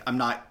like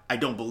I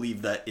don't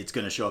believe that it's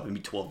going to show up and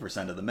be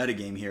 12% of the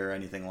metagame here or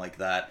anything like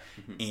that.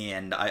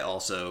 And I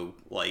also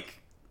like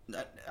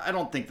I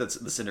don't think that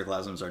the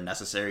Cinderclasms are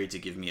necessary to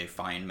give me a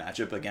fine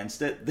matchup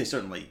against it. They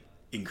certainly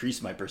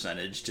increase my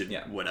percentage to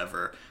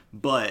whatever,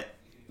 but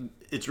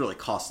it's really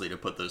costly to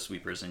put those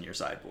sweepers in your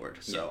sideboard.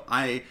 So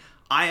I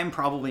am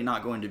probably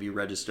not going to be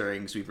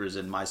registering sweepers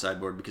in my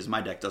sideboard because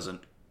my deck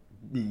doesn't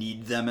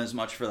need them as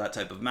much for that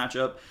type of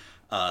matchup.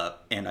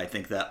 And I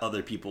think that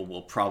other people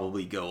will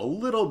probably go a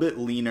little bit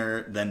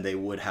leaner than they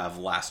would have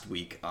last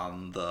week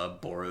on the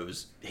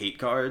Boros hate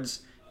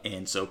cards.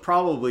 And so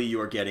probably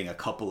you are getting a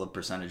couple of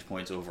percentage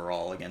points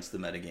overall against the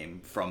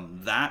metagame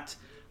from that.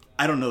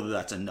 I don't know that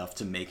that's enough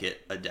to make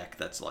it a deck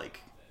that's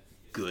like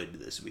good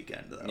this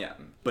weekend, though. Yeah.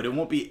 But it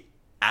won't be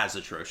as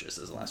atrocious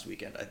as last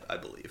weekend, I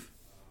believe.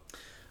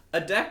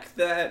 A deck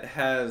that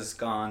has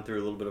gone through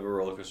a little bit of a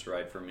roller coaster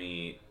ride for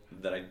me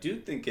that I do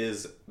think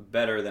is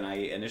better than I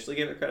initially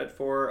gave it credit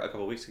for a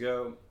couple weeks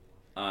ago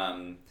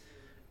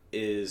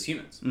is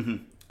Humans.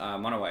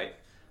 Mono White.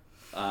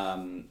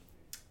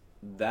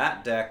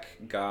 That deck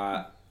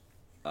got,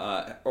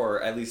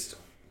 or at least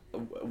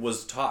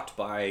was taught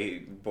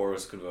by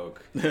Boros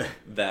Convoke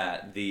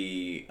that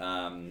the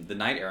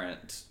Knight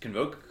Errant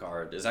Convoke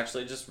card is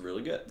actually just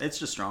really good. It's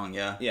just strong,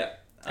 yeah. Yeah.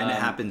 And it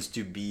happens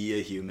to be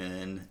a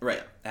human. Right.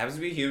 It happens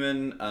to be a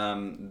human.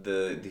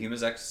 The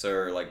Humans decks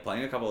are like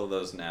playing a couple of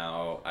those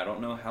now. I don't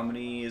know how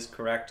many is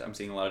correct. I'm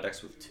seeing a lot of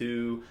decks with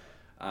 2.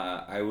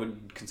 I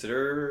would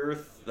consider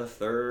the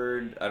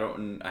third. I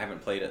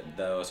haven't played it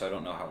though, so I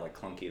don't know how like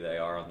clunky they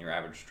are on your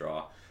average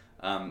draw.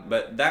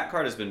 But that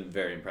card has been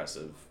very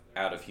impressive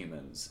out of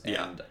Humans.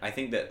 And I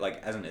think that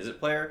like as an Izzet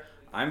player,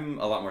 I'm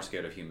a lot more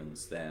scared of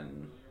Humans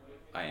than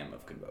I am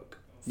of Convoke.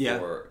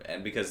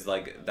 And because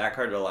like that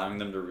card allowing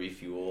them to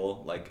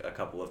refuel like a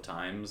couple of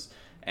times,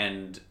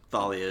 and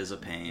Thalia is a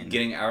pain.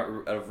 Getting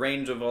out of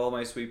range of all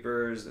my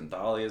sweepers, and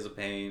Thalia is a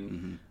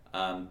pain.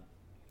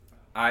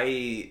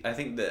 I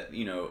think that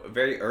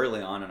very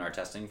early on in our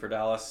testing for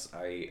Dallas,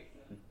 I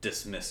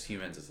dismissed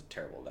Humans as a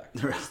terrible deck.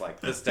 It's like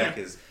this deck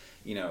is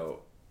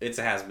it's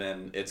a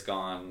has-been, it's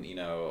gone.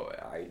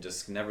 I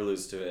just never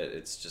lose to it.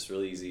 It's just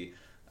really easy.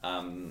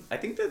 I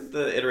think that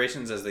the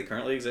iterations as they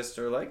currently exist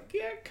are like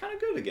kind of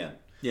good again.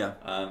 Yeah.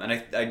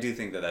 And I do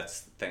think that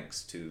that's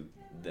thanks to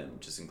them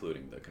just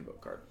including the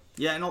Convoke card.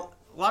 Yeah, and a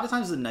lot of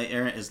times the Knight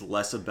Errant is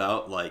less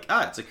about like,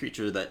 it's a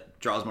creature that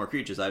draws more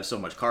creatures, I have so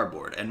much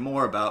cardboard, and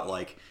more about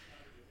like,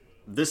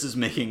 this is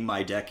making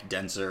my deck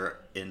denser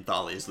in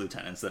Thalia's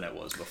Lieutenants than it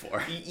was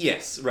before.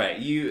 Yes, right.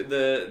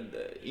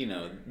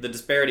 The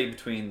disparity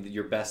between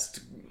your best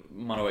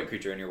mono white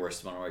creature and your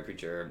worst mono white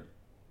creature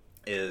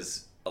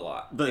is a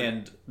lot.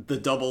 And the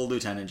double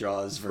lieutenant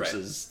draws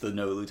versus the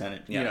no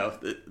lieutenant,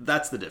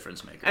 that's the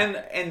difference maker.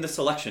 And the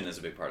selection is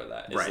a big part of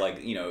that. It's like,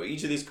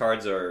 each of these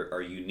cards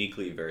are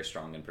uniquely very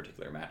strong in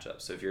particular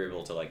matchups. So if you're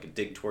able to like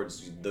dig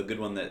towards the good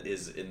one that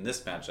is in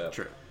this matchup,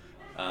 true.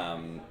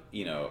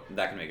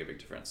 That can make a big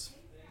difference.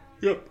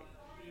 Yep.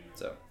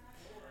 So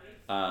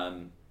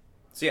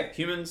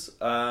Humans.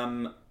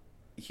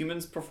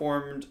 Humans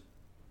performed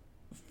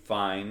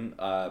fine.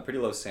 Pretty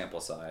low sample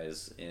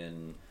size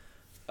in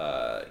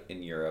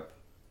Europe,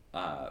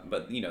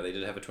 but they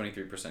did have a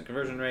 23%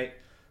 conversion rate,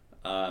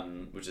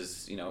 which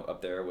is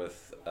up there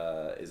with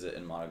Izzet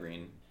and Mono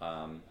Green.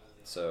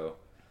 So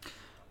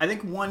I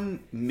think one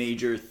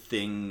major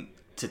thing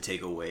to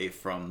take away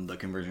from the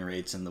conversion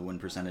rates and the win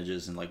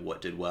percentages and like what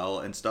did well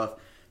and stuff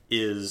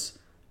is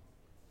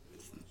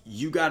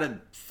you gotta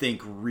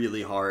think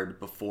really hard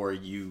before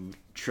you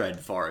tread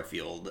far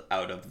afield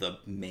out of the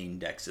main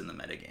decks in the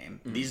metagame.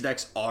 These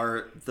decks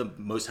are the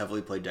most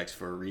heavily played decks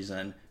for a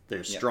reason.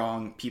 They're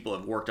strong. People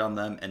have worked on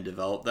them and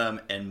developed them,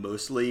 and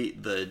mostly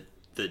the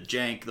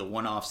jank, the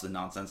one-offs, the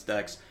nonsense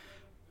decks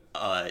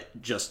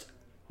just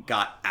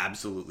got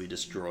absolutely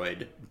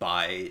destroyed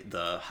by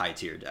the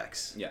high-tier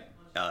decks. Yeah.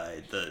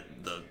 The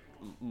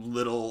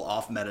little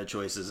off-meta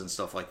choices and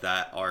stuff like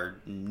that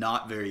are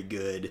not very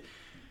good.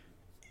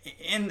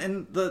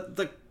 And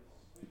the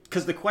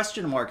because the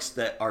question marks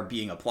that are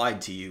being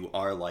applied to you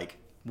are like,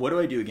 what do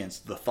I do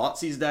against the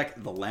Thoughtseize deck,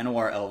 the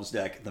Llanowar Elves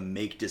deck, the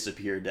Make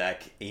Disappear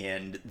deck,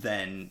 and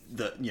then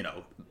the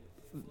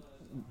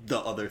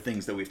other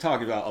things that we've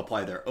talked about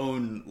apply their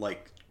own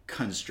like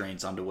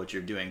constraints onto what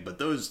you're doing. But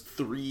those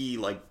three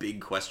like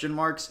big question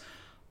marks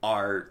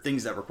are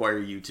things that require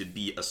you to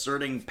be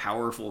asserting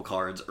powerful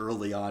cards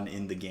early on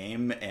in the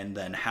game and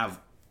then have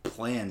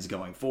plans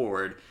going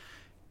forward.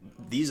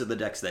 These are the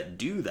decks that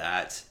do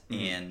that,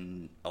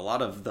 and a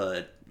lot of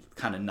the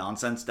kind of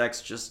nonsense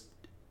decks just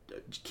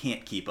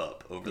can't keep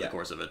up over the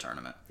course of a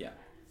tournament. Yeah.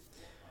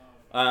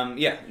 I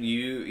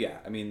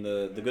mean,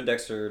 the good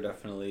decks are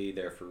definitely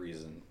there for a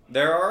reason.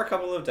 There are a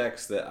couple of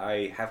decks that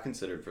I have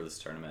considered for this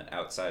tournament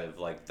outside of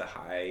like the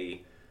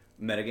high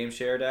metagame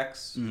share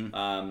decks.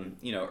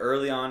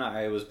 Early on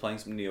I was playing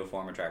some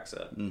Neoform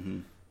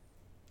Atraxa.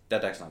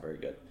 That deck's not very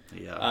good.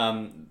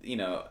 Yeah.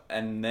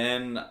 And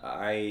then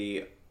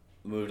I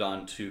moved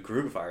on to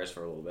Karuga Fires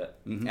for a little bit,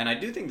 and I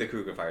do think the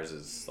Karuga Fires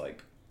is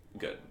like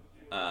good.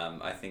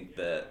 I think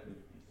that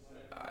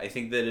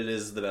it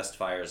is the best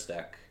Fires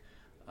deck,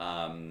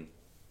 and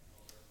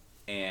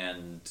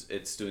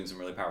it's doing some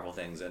really powerful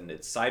things. And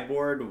its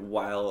sideboard,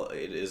 while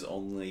it is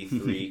only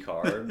 3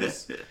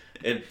 cards,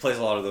 it plays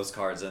a lot of those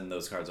cards, and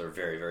those cards are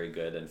very, very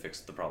good and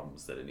fix the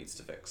problems that it needs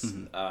to fix.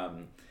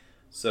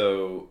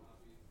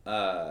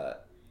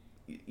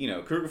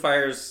 Karuga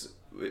Fires,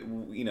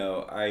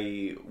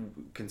 I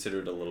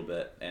considered a little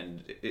bit,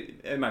 and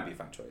it might be a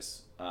fine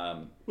choice.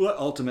 What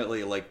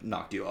ultimately like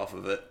knocked you off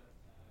of it?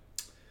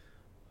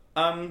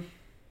 I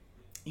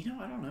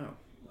don't know.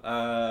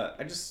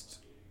 I just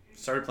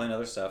started playing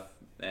other stuff,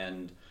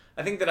 and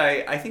I think that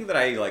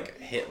I like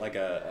hit like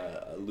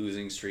a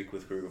losing streak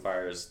with Karuga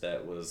Fires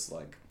that was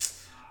like,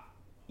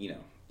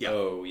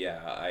 oh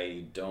yeah,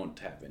 I don't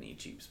have any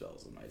cheap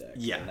spells in my deck.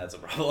 Yeah, and that's a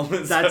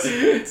problem. That's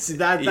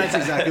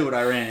exactly what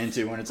I ran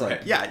into when it's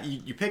like,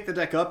 you pick the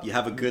deck up, you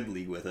have a good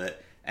league with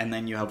it, and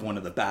then you have one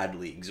of the bad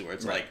leagues where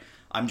it's like,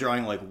 I'm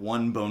drawing like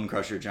one Bone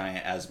Crusher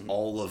Giant as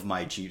all of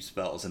my cheap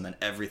spells, and then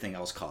everything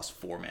else costs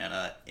 4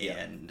 mana,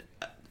 and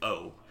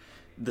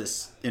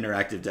this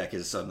interactive deck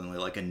is suddenly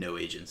like a no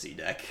agency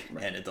deck,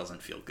 and it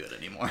doesn't feel good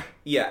anymore.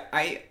 Yeah,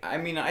 I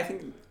mean, I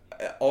think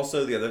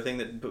also the other thing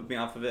that put me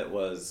off of it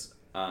was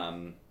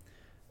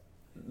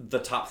the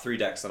top 3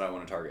 decks that I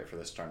want to target for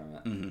this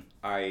tournament.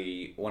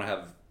 I want to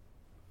have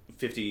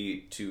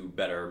 52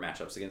 better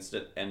matchups against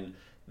it, and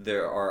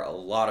there are a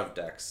lot of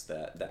decks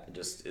that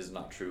just is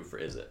not true for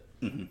Izzet.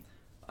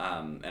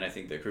 And I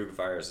think that Karuga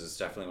Fires is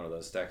definitely one of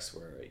those decks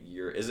where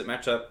your Izzet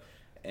matchup,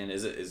 and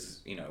Izzet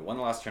is, won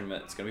the last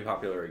tournament, it's going to be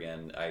popular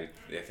again. I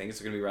think it's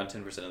going to be around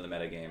 10% of the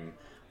metagame.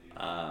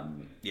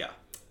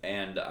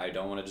 And I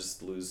don't want to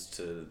just lose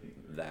to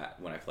that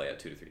when I play it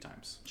 2 to 3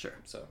 times. Sure.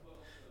 So,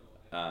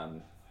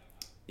 and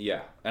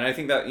I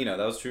think that, that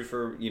was true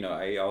for,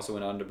 I also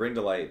went on to Bring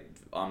to Light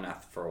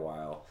Omnath for a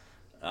while.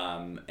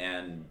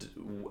 And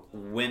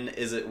when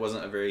Izzet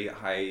wasn't a very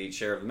high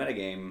share of the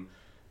metagame,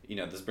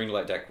 this Bring to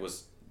Light deck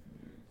was,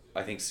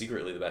 I think,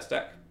 secretly the best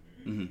deck.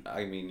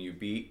 I mean,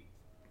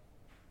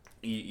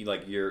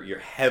 you're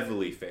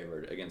heavily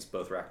favored against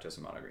both Rakdos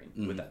and Mono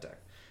Green with that deck.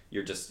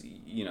 You're just,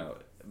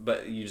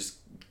 but you just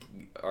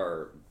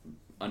are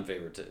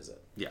unfavored to Izzet.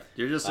 Yeah,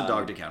 you're just a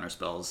dog to counter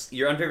spells.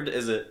 You're unfavored to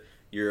Izzet.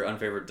 You're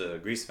unfavored to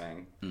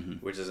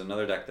Greasefang, which is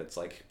another deck that's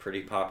like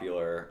pretty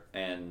popular,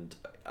 and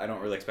I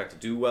don't really expect to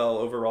do well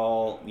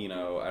overall.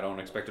 I don't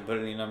expect to put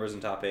any numbers in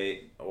top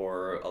 8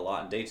 or a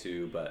lot in day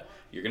 2, but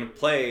you're gonna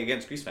play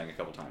against Greasefang a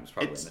couple times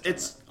probably.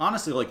 It's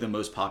honestly like the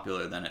most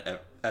popular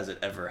as it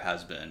ever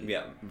has been.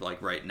 Yeah,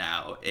 like right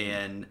now,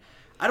 and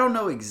I don't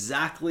know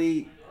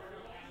exactly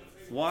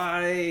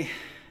why.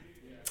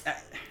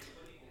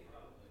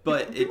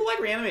 But people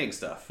like reanimating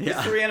stuff. Yeah.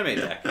 It's the reanimate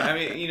deck. I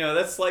mean,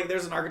 that's like,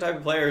 there's an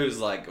archetype player who's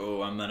like,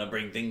 oh, I'm gonna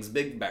bring things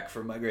big back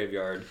from my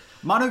graveyard.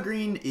 Mono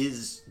Green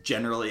is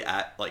generally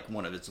at like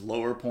one of its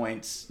lower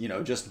points.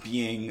 Just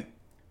being,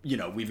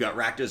 we've got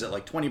Rakdos at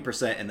like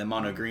 20%, and then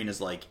Mono Green is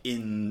like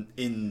in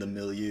the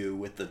milieu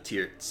with the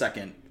tier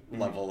 2nd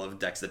level of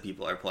decks that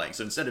people are playing.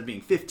 So instead of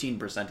being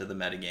 15% of the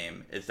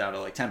metagame, it's down to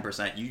like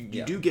 10%.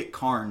 You do get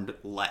Karned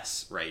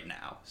less right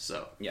now.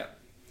 So yeah.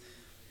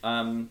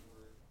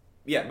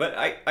 Yeah, but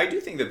I do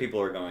think that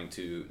people are going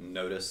to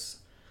notice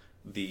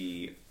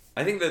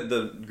I think that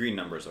the green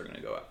numbers are going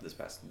to go up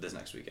this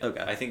next weekend.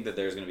 Okay. I think that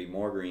there's going to be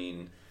more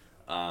green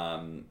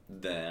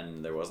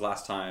than there was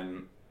last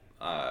time,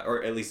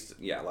 or at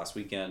least last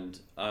weekend,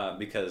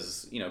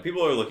 because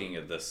people are looking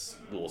at this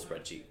little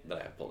spreadsheet that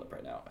I have pulled up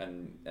right now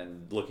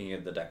and looking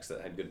at the decks that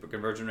had good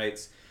conversion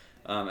rates,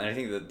 and I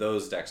think that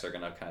those decks are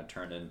going to kind of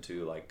turn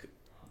into like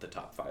the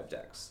top 5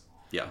 decks.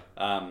 Yeah.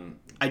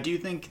 I do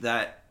think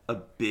that a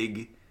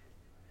big,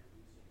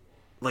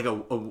 like a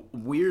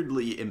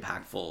weirdly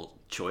impactful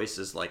choice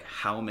is like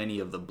how many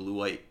of the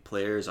blue-white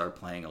players are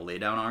playing a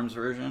laydown arms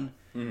version.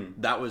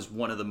 That was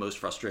one of the most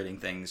frustrating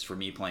things for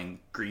me playing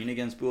green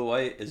against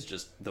blue-white, is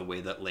just the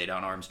way that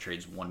laydown arms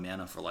trades 1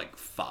 mana for like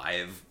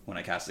 5 when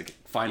I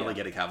finally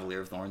get a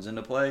Cavalier of Thorns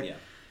into play.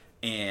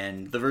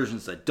 And the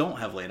versions that don't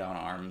have lay down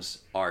arms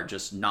are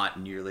just not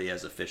nearly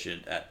as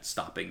efficient at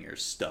stopping your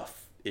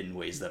stuff in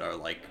ways that are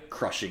like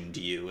crushing to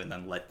you and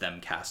then let them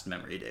cast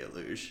Memory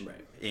Deluge.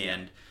 Right.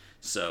 And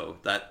so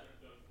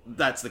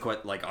that's the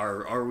question. Like,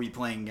 are we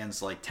playing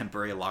against like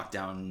temporary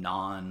lockdown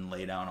non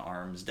lay down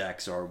arms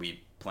decks, or are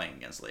we playing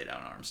against lay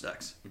down arms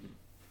decks? Mm-hmm.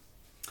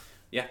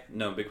 Yeah,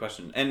 no, big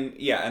question. And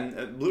yeah,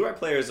 and blue-white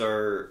players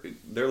they're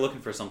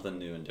looking for something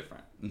new and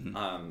different.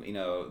 Mm-hmm. You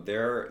know,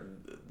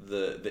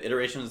 the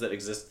iterations that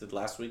existed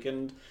last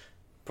weekend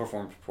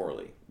performed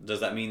poorly.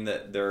 Does that mean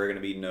that there are going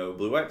to be no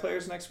blue-white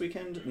players next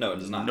weekend? No, it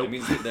does not. Nope. It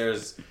means that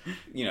there's,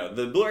 you know,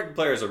 the blue-white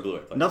players are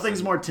blue-white players.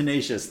 Nothing's more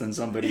tenacious than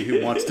somebody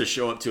who wants to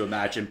show up to a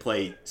match and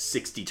play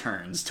 60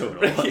 turns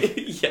total.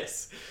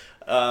 Yes.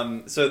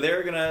 So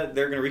they're gonna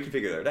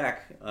reconfigure their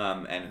deck,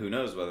 and who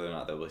knows whether or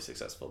not they'll be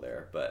successful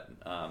there, but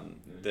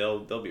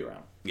they'll be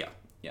around. Yeah.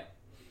 Yeah,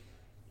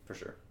 for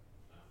sure.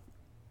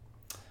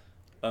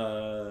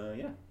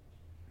 Yeah.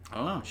 I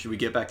don't know. Should we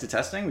get back to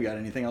testing? We got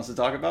anything else to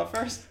talk about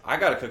first? I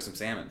gotta cook some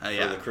salmon for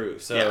yeah. the crew,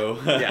 so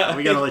yeah,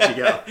 we gotta let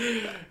you go.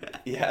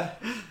 Yeah.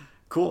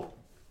 Cool.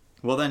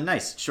 Well then,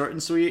 nice. Short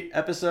and sweet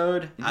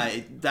episode.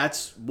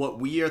 That's what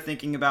we are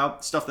thinking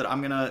about. Stuff that I'm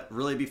going to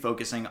really be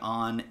focusing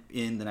on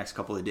in the next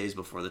couple of days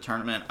before the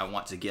tournament. I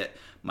want to get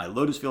my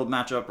Lotus Field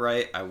matchup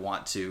right. I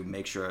want to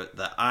make sure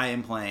that I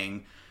am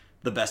playing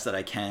the best that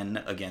I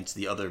can against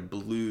the other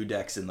blue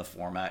decks in the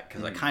format,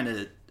 because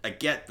I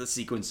get the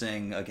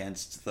sequencing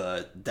against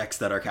the decks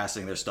that are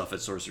casting their stuff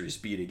at sorcery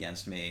speed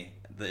against me.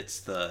 We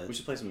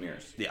should play some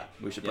mirrors. Yeah,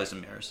 we should play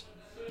some mirrors.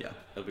 Yeah.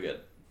 That'll be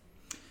good.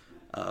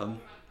 But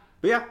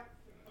yeah.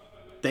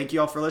 Thank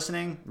you all for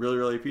listening. Really,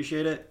 really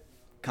appreciate it.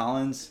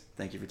 Collins,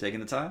 thank you for taking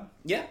the time.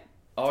 Yeah,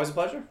 always a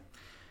pleasure.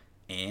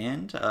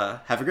 And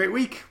have a great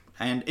week.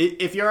 And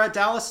if you're at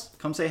Dallas,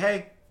 come say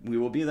hey. We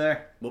will be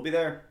there. We'll be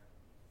there.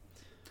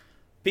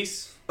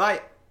 Peace.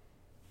 Bye.